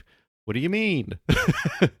they're like, what do you mean?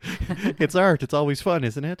 It's art. It's always fun,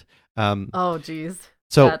 isn't it? Oh, geez.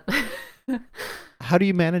 So how do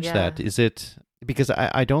you manage that? Is it because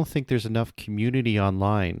I don't think there's enough community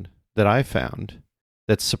online that I found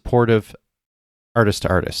that's supportive artist to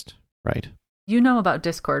artist, right? You know about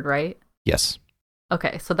Discord, right? Yes.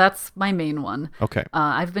 Okay, so that's my main one. Okay.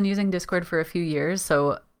 I've been using Discord for a few years,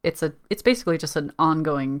 so it's basically just an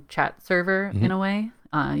ongoing chat server in a way.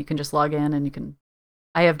 You can just log in and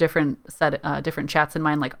I have different chats in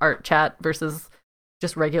mind, like art chat versus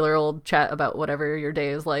just regular old chat about whatever your day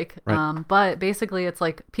is like. Right. But basically it's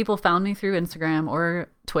like people found me through Instagram or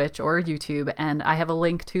Twitch or YouTube, and I have a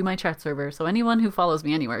link to my chat server. So anyone who follows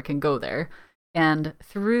me anywhere can go there. And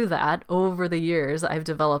through that, over the years, I've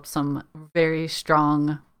developed some very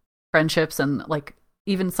strong friendships, and like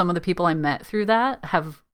even some of the people I met through that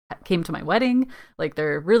came to my wedding. Like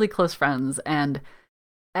they're really close friends, and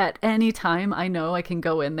at any time I know I can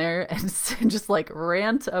go in there and just like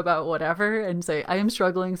rant about whatever and say, I am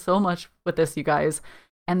struggling so much with this, you guys.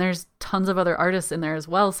 And there's tons of other artists in there as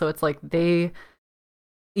well. So it's like they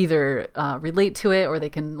either relate to it, or they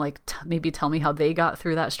can like maybe tell me how they got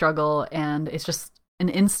through that struggle. And it's just an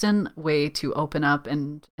instant way to open up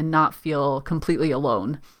and not feel completely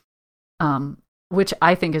alone, which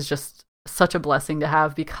I think is just such a blessing to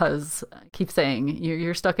have, because I keep saying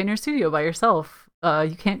you're stuck in your studio by yourself.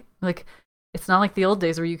 You can't, like, it's not like the old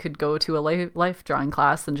days where you could go to a life drawing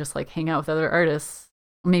class and just like hang out with other artists.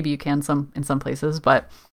 Maybe you can in some places, but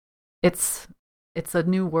it's a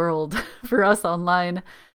new world for us online.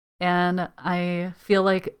 And I feel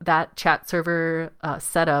like that chat server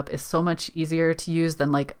setup is so much easier to use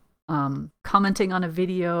than like commenting on a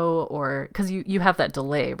video, or because you have that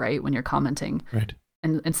delay, right, when you're commenting. Right.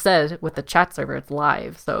 And instead with the chat server, it's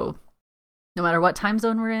live. So no matter what time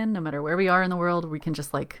zone we're in, no matter where we are in the world, we can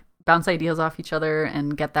just like bounce ideas off each other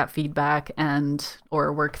and get that feedback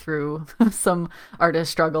or work through some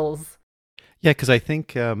artist struggles. Yeah, because I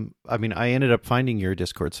think, I ended up finding your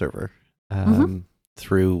Discord server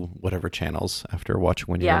through whatever channels after watching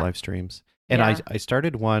one of your live streams. And I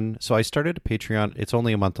started one, so I started a Patreon. It's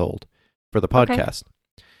only a month old for the podcast.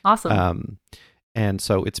 Okay. Awesome. And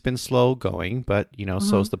so it's been slow going, but,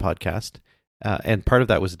 so's the podcast. And part of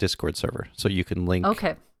that was a Discord server. So you can link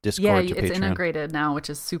Discord to Patreon. Yeah, it's integrated now, which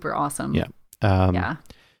is super awesome. Yeah.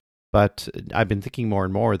 But I've been thinking more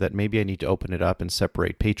and more that maybe I need to open it up and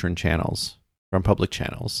separate patron channels from public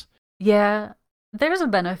channels. Yeah, there's a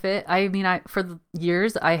benefit. I mean, for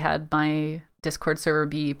years, I had my Discord server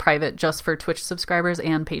be private just for Twitch subscribers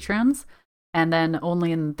and patrons. And then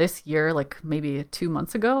only in this year, like maybe 2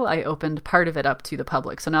 months ago, I opened part of it up to the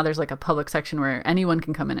public. So now there's like a public section where anyone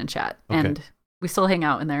can come in and chat. Okay. And we still hang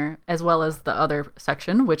out in there, as well as the other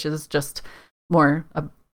section, which is just more,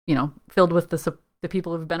 filled with the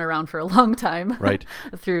people who've been around for a long time, right?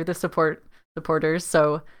 Through the supporters.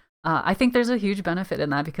 So I think there's a huge benefit in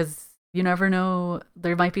that, because you never know,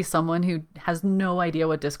 there might be someone who has no idea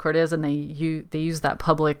what Discord is, and they use that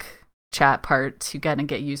public chat part to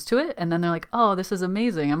get used to it, and then they're like, oh, this is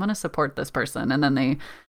amazing, I'm going to support this person, and then they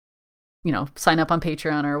sign up on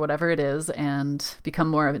Patreon or whatever it is and become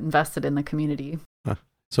more invested in the community.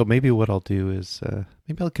 So maybe what I'll do is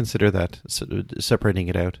maybe I'll consider that, separating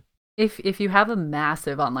it out. If you have a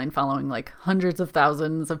massive online following, like hundreds of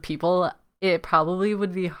thousands of people, it probably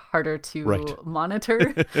would be harder to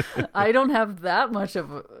monitor. I don't have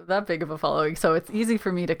that big of a following, so it's easy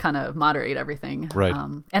for me to kind of moderate everything. Right.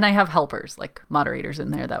 And I have helpers, like moderators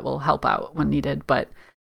in there, that will help out when needed. But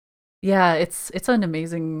yeah, it's an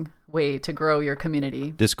amazing way to grow your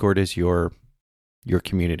community. Discord is your your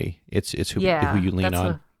community. It's who you lean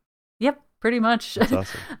on. Yep, pretty much. That's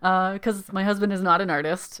awesome. Because my husband is not an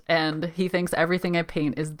artist, and he thinks everything I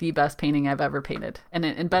paint is the best painting I've ever painted,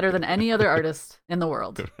 and better than any other artist in the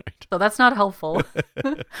world. Right. So that's not helpful.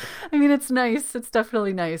 I mean, it's nice. It's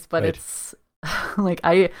definitely nice, but right. It's like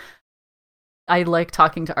I like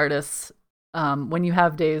talking to artists when you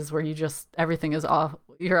have days where everything is off.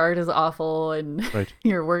 Your art is awful and right.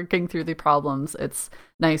 You're working through the problems. It's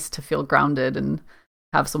nice to feel grounded and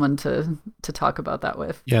have someone to talk about that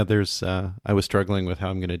with. Yeah, I was struggling with how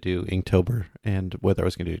I'm going to do Inktober and whether I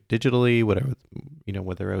was going to do it digitally, whether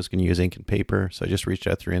I was going to use ink and paper. So I just reached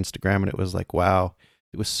out through Instagram and it was like, wow,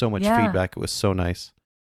 it was so much feedback. It was so nice.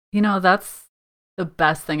 That's the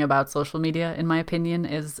best thing about social media, in my opinion,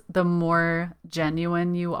 is the more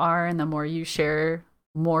genuine you are and the more you share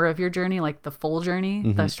more of your journey, like the full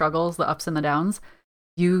journey, the struggles, the ups and the downs,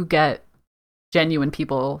 you get genuine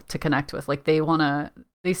people to connect with. Like they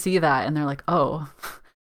see that and they're like, oh,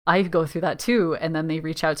 I go through that too. And then they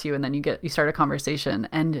reach out to you and then you start a conversation.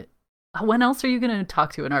 And when else are you going to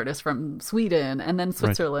talk to an artist from Sweden and then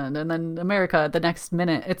Switzerland and then America the next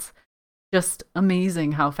minute? It's just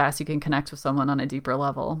amazing how fast you can connect with someone on a deeper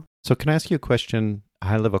level. So can I ask you a question, a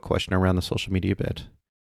high-level question around the social media bit?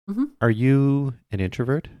 Mm-hmm. Are you an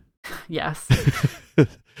introvert? Yes.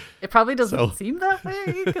 It probably doesn't seem that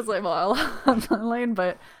way because I'm all online,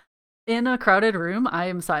 but in a crowded room, I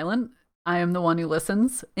am silent. I am the one who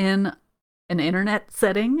listens. In an internet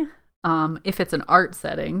setting, if it's an art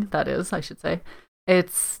setting, that is, I should say,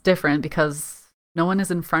 it's different because no one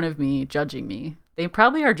is in front of me judging me. They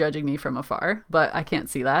probably are judging me from afar, but I can't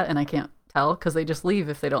see that and I can't tell because they just leave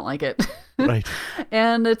if they don't like it. Right.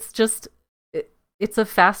 And it's a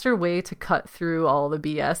faster way to cut through all the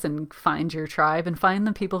BS and find your tribe and find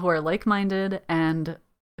the people who are like-minded and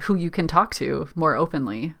who you can talk to more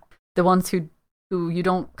openly. The ones who you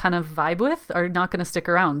don't kind of vibe with are not going to stick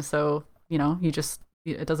around. So,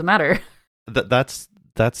 it doesn't matter. That's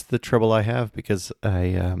the trouble I have because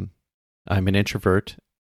I'm an introvert.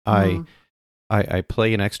 I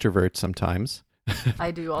play an extrovert sometimes.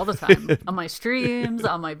 I do all the time on my streams,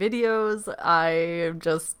 on my videos.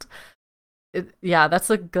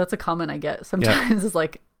 That's a comment I get sometimes. Is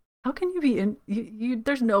like, how can you be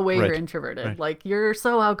there's no way you're introverted. Right. Like you're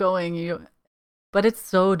so outgoing. But it's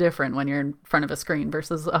so different when you're in front of a screen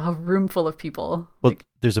versus a room full of people. Well,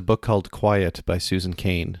 there's a book called Quiet by Susan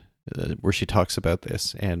Cain where she talks about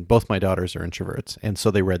this, and both my daughters are introverts, and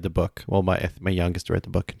so they read the book. Well, my youngest read the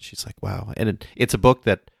book, and she's like, "Wow!" And it's a book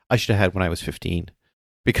that I should have had when I was 15,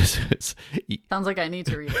 because sounds like I need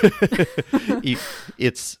to read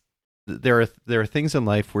it. There are things in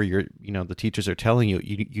life where the teachers are telling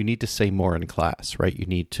you need to say more in class, right? You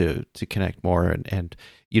need to connect more, and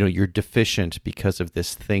you're deficient because of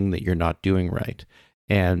this thing that you're not doing right.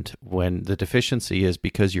 And when the deficiency is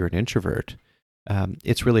because you're an introvert,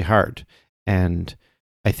 it's really hard. And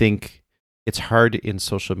I think it's hard in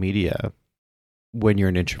social media when you're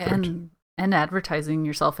an introvert. And advertising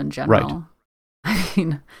yourself in general. Right. I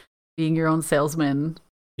mean, being your own salesman.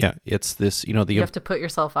 Yeah, it's this, you have to put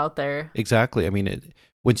yourself out there. Exactly. I mean,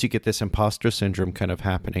 once you get this imposter syndrome kind of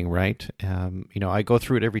happening, right? I go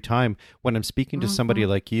through it every time when I'm speaking to somebody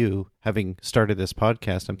like you, having started this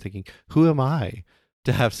podcast. I'm thinking, who am I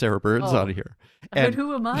to have Sarah Burns on here? And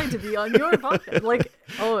who am I to be on your podcast? Like,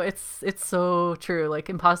 it's so true. Like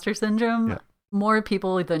imposter syndrome, more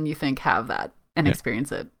people than you think have that and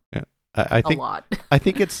experience it. Yeah, I think a lot. I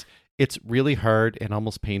think it's really hard and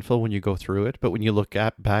almost painful when you go through it. But when you look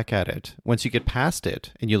back at it, once you get past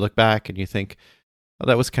it and you look back and you think, oh,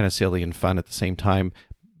 that was kind of silly and fun at the same time.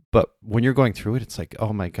 But when you're going through it, it's like,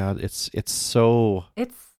 oh my God, it's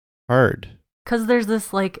hard. Because there's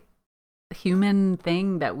this like human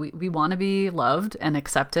thing that we want to be loved and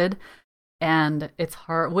accepted. And it's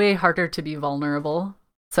way harder to be vulnerable.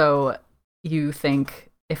 So you think,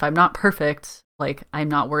 if I'm not perfect, like I'm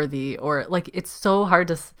not worthy, or like it's so hard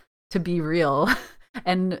to be real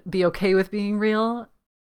and be okay with being real.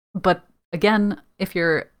 But again, if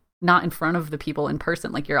you're not in front of the people in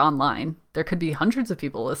person, like you're online, there could be hundreds of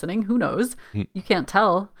people listening. Who knows? You can't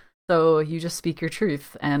tell. So you just speak your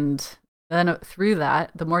truth. And then through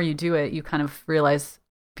that, the more you do it, you kind of realize,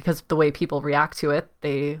 because the way people react to it,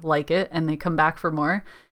 they like it and they come back for more.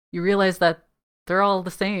 You realize that they're all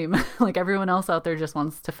the same. Like everyone else out there just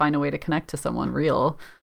wants to find a way to connect to someone real.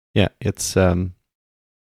 Yeah, it's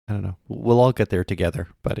I don't know. We'll all get there together,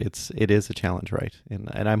 but it is a challenge, right? And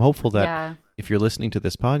I'm hopeful that if you're listening to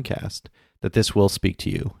this podcast, that this will speak to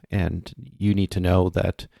you, and you need to know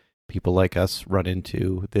that people like us run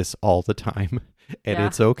into this all the time, and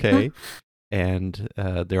it's okay. and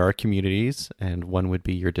there are communities, and one would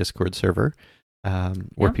be your Discord server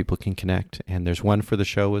where Yeah. people can connect. And there's one for the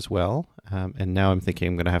show as well. And now I'm thinking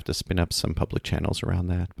I'm going to have to spin up some public channels around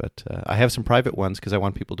that. But I have some private ones because I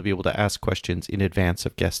want people to be able to ask questions in advance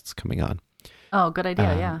of guests coming on. Oh, good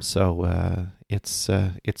idea. Yeah. So it's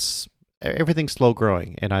everything's slow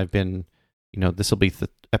growing, and I've been, this will be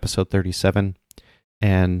episode 37,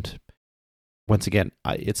 and once again,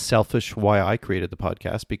 it's selfish why I created the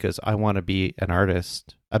podcast, because I want to be an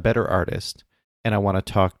artist, a better artist, and I want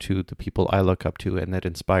to talk to the people I look up to and that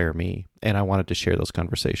inspire me, and I wanted to share those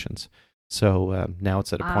conversations. So now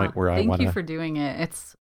it's at a point where I want to... Thank you for doing it.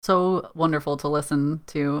 It's so wonderful to listen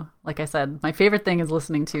to. Like I said, my favorite thing is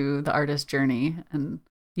listening to the artist journey, and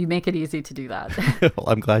you make it easy to do that. Well,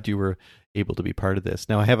 I'm glad you were able to be part of this.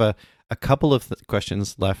 Now, I have a couple of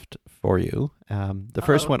questions left for you. The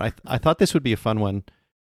first one, I thought this would be a fun one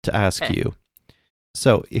to ask you.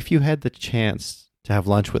 So, if you had the chance to have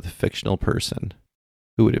lunch with a fictional person,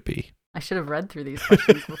 who would it be? I should have read through these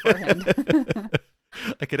questions beforehand.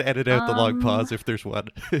 I could edit out the long pause if there's one.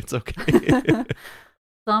 It's okay.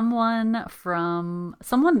 Someone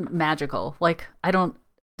magical. Like,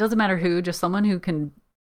 doesn't matter who, just someone who can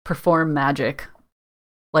perform magic.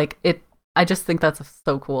 Like it, I just think that's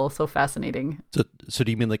so cool, so fascinating. So do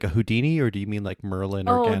you mean like a Houdini, or do you mean like Merlin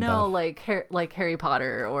or Gandalf? Oh no, like Harry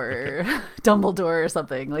Potter or Dumbledore or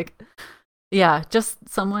something. Like, yeah, just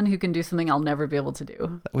someone who can do something I'll never be able to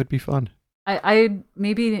do. That would be fun. I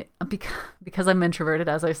maybe because I'm introverted,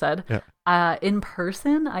 as I said. Yeah. In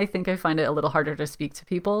person, I think I find it a little harder to speak to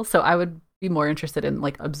people. So I would be more interested in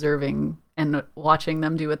like observing and watching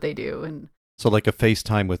them do what they do. And so like a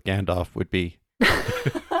FaceTime with Gandalf would be.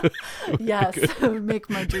 Yes, make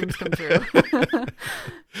my dreams come true.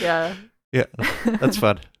 Yeah. Yeah, that's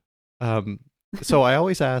fun. So I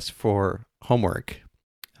always ask for homework,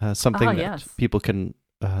 something that people can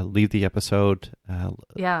leave the episode.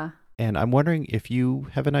 Yeah. And I'm wondering if you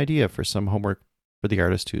have an idea for some homework for the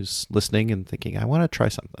artist who's listening and thinking, I want to try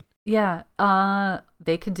something. Yeah.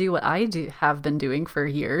 They could do what I have been doing for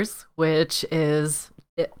years, which is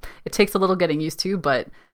it takes a little getting used to, but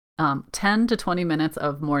 10 to 20 minutes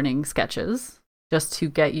of morning sketches just to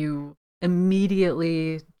get you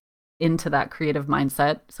immediately into that creative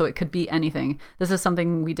mindset. So it could be anything. This is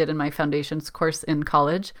something we did in my foundations course in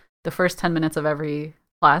college. The first 10 minutes of every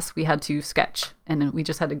class, we had to sketch, and we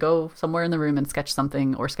just had to go somewhere in the room and sketch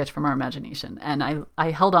something or sketch from our imagination. And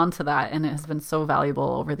I held on to that, and it has been so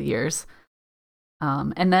valuable over the years.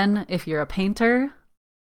 And then if you're a painter,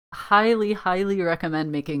 highly, highly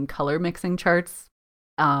recommend making color mixing charts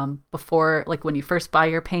before, like when you first buy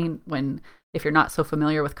your paint, if you're not so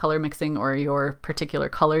familiar with color mixing or your particular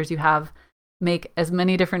colors you have, make as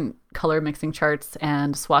many different color mixing charts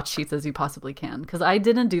and swatch sheets as you possibly can. Because I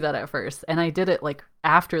didn't do that at first, and I did it like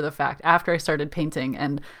after the fact, after I started painting,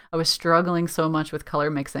 and I was struggling so much with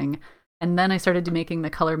color mixing. And then I started making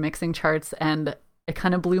the color mixing charts, and it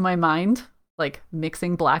kind of blew my mind. Like,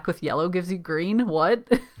 mixing black with yellow gives you green? What?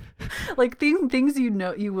 Like things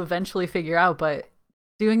you eventually figure out, but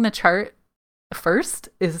doing the chart first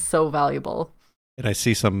is so valuable. And I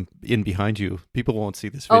see some in behind you. People won't see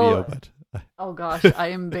this video, but... Oh gosh, I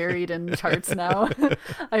am buried in charts now.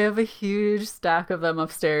 I have a huge stack of them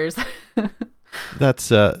upstairs. That's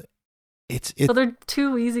so they're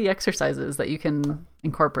two easy exercises that you can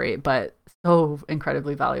incorporate, but so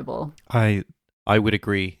incredibly valuable. I would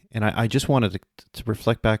agree. And I just wanted to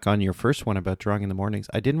reflect back on your first one about drawing in the mornings.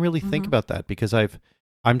 I didn't really think about that because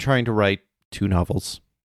I'm trying to write 2 novels.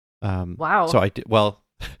 Wow. So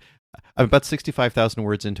I'm about 65,000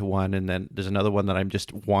 words into one, and then there's another one that I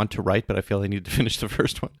just want to write, but I feel I need to finish the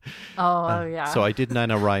first one. Oh, yeah. So I did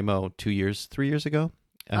NaNoWriMo 3 years ago.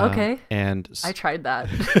 Okay. And I tried that.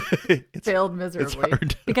 Failed miserably. It's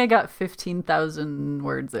hard. I think I got 15,000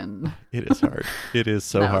 words in. It is hard. It is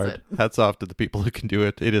so hard. Hats off to the people who can do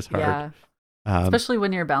it. It is hard. Yeah. Especially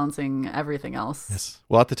when you're balancing everything else. Yes.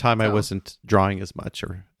 Well, at the time I wasn't drawing as much,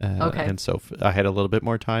 and so I had a little bit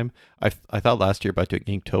more time. I thought last year about doing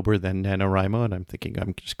Inktober, then NaNoWriMo, and I'm thinking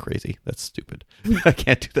I'm just crazy. That's stupid. I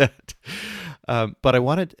can't do that. But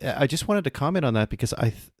I just wanted to comment on that because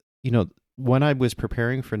when I was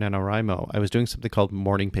preparing for NaNoWriMo, I was doing something called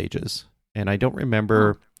morning pages, and I don't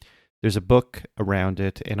remember. There's a book around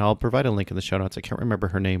it, and I'll provide a link in the show notes. I can't remember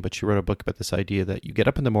her name, but she wrote a book about this idea that you get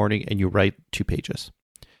up in the morning and you write 2 pages.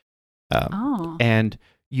 And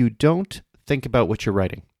you don't think about what you're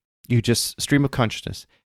writing. You just stream of consciousness,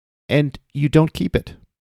 and you don't keep it.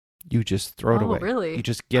 You just throw it away. Oh, really? You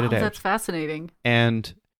just get it out. That's fascinating.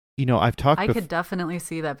 And, I've talked... I could definitely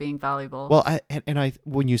see that being valuable. Well,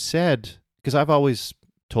 when you said... Because I've always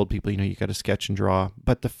told people, you got to sketch and draw.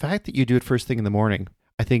 But the fact that you do it first thing in the morning,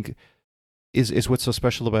 I think is what's so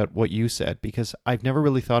special about what you said, because I've never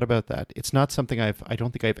really thought about that. It's not something I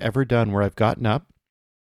don't think I've ever done where I've gotten up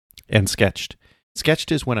and sketched.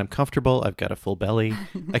 Sketched is when I'm comfortable, I've got a full belly,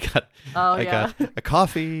 I got a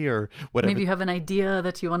coffee or whatever. Maybe you have an idea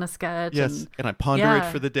that you want to sketch. Yes, and I ponder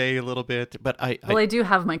it for the day a little bit. But I do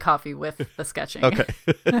have my coffee with the sketching. Okay.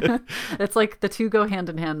 It's like the two go hand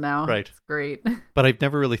in hand now. Right. It's great. But I've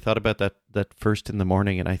never really thought about that first in the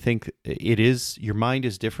morning. And I think your mind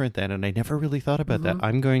is different then. And I never really thought about that.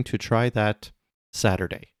 I'm going to try that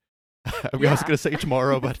Saturday. I was going to say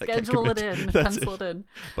tomorrow, but schedule it in, pencil it in.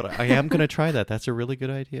 But I am going to try that. That's a really good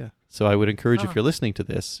idea. So I would encourage, if you're listening to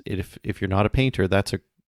this, if you're not a painter, that's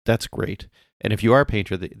great. And if you are a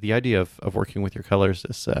painter, the idea of working with your colors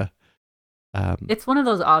is it's one of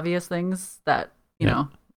those obvious things that you know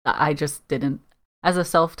I just didn't. As a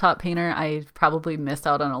self-taught painter, I probably missed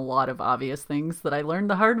out on a lot of obvious things that I learned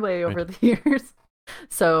the hard way over the years.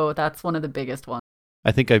 So that's one of the biggest ones.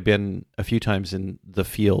 I think I've been a few times in the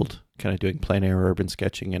field, kind of doing plein air urban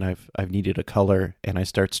sketching, and I've needed a color, and I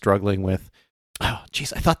start struggling with, oh,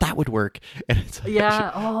 geez, I thought that would work. And it's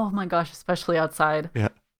oh my gosh, especially outside. Yeah.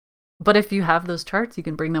 But if you have those charts, you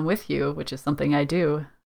can bring them with you, which is something I do,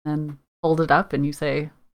 and hold it up, and you say,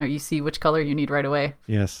 or you see which color you need right away.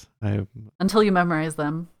 Yes, until you memorize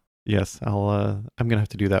them. Yes, I'm gonna have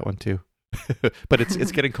to do that one too. But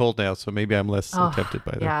it's getting cold now, so maybe I'm less tempted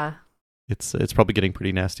by that. Yeah. It's probably getting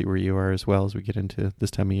pretty nasty where you are as well as we get into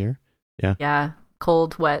this time of year. Yeah. Yeah.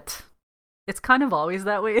 Cold, wet. It's kind of always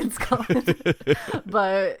that way in Scotland.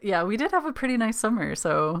 But yeah, we did have a pretty nice summer,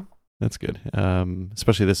 so that's good.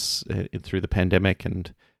 Especially this through the pandemic.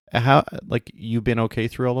 And how, like, you've been okay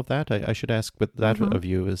through all of that? I should ask with that of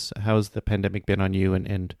you is, how's the pandemic been on you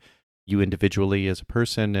and you individually as a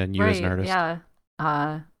person and you as an artist? Yeah.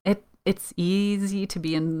 It's easy to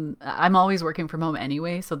be in. I'm always working from home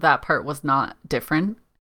anyway, so that part was not different.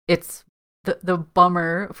 It's the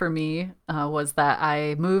bummer for me was that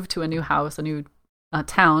I moved to a new house, a new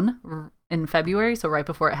town in February, so right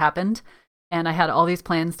before it happened, and I had all these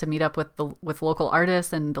plans to meet up with local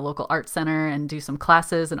artists and the local art center and do some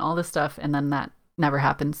classes and all this stuff, and then that never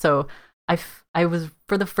happened. So I was,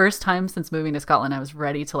 for the first time since moving to Scotland, I was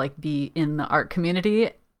ready to like be in the art community,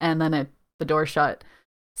 and then the door shut.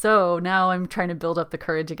 So now I'm trying to build up the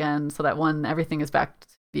courage again so that when everything is back to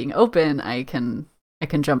being open, I can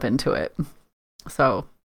jump into it. So,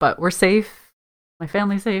 but we're safe. My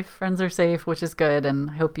family's safe. Friends are safe, which is good. And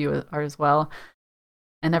I hope you are as well.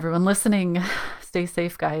 And everyone listening, stay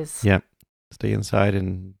safe, guys. Yeah. Stay inside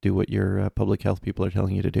and do what your public health people are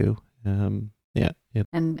telling you to do. Yeah.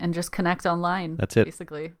 And just connect online. That's it.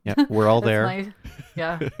 Basically. Yeah. We're all there.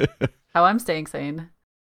 How I'm staying sane.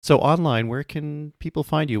 So online, where can people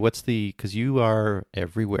find you? Because you are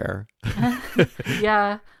everywhere.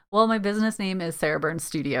 Yeah. Well, my business name is Sarah Burns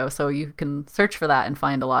Studio, so you can search for that and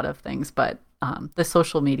find a lot of things. But the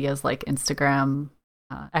social media is like Instagram.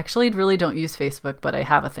 Actually, I really don't use Facebook, but I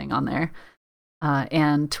have a thing on there.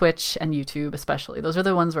 And Twitch and YouTube especially. Those are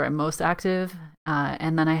the ones where I'm most active.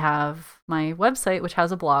 And then I have my website, which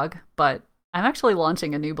has a blog. But I'm actually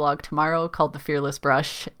launching a new blog tomorrow called The Fearless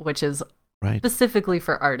Brush, which is specifically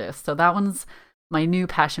for artists. So that one's my new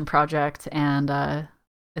passion project, and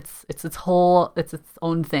it's its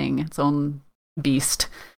own thing, its own beast.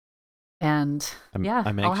 And I'm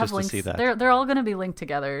anxious I'll have links. To see that. They're all going to be linked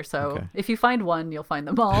together. So if you find one, you'll find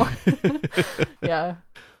them all. Yeah.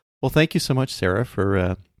 Well, thank you so much, Sarah,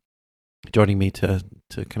 for joining me to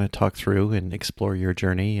kind of talk through and explore your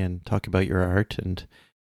journey and talk about your art. And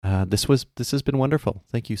this has been wonderful.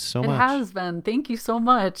 Thank you so much. It has been. Thank you so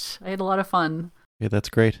much. I had a lot of fun. Yeah, that's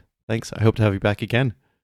great. Thanks. I hope to have you back again.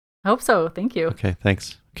 I hope so. Thank you. Okay,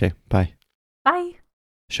 thanks. Okay, bye. Bye.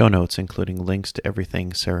 Show notes, including links to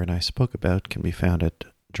everything Sarah and I spoke about, can be found at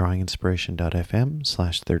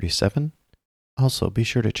drawinginspiration.fm/37. Also, be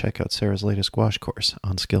sure to check out Sarah's latest gouache course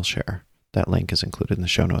on Skillshare. That link is included in the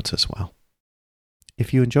show notes as well.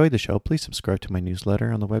 If you enjoyed the show, please subscribe to my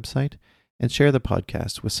newsletter on the website and share the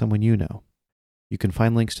podcast with someone you know. You can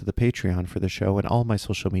find links to the Patreon for the show and all my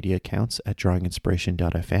social media accounts at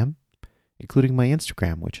drawinginspiration.fm, including my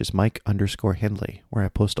Instagram, which is Mike_Hendley, where I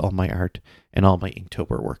post all my art and all my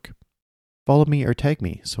Inktober work. Follow me or tag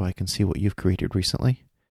me so I can see what you've created recently.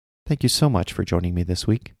 Thank you so much for joining me this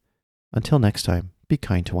week. Until next time, be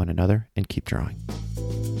kind to one another and keep drawing.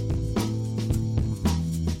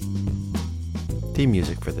 Theme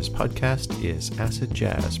music for this podcast is Acid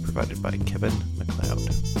Jazz, provided by Kevin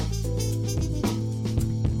MacLeod.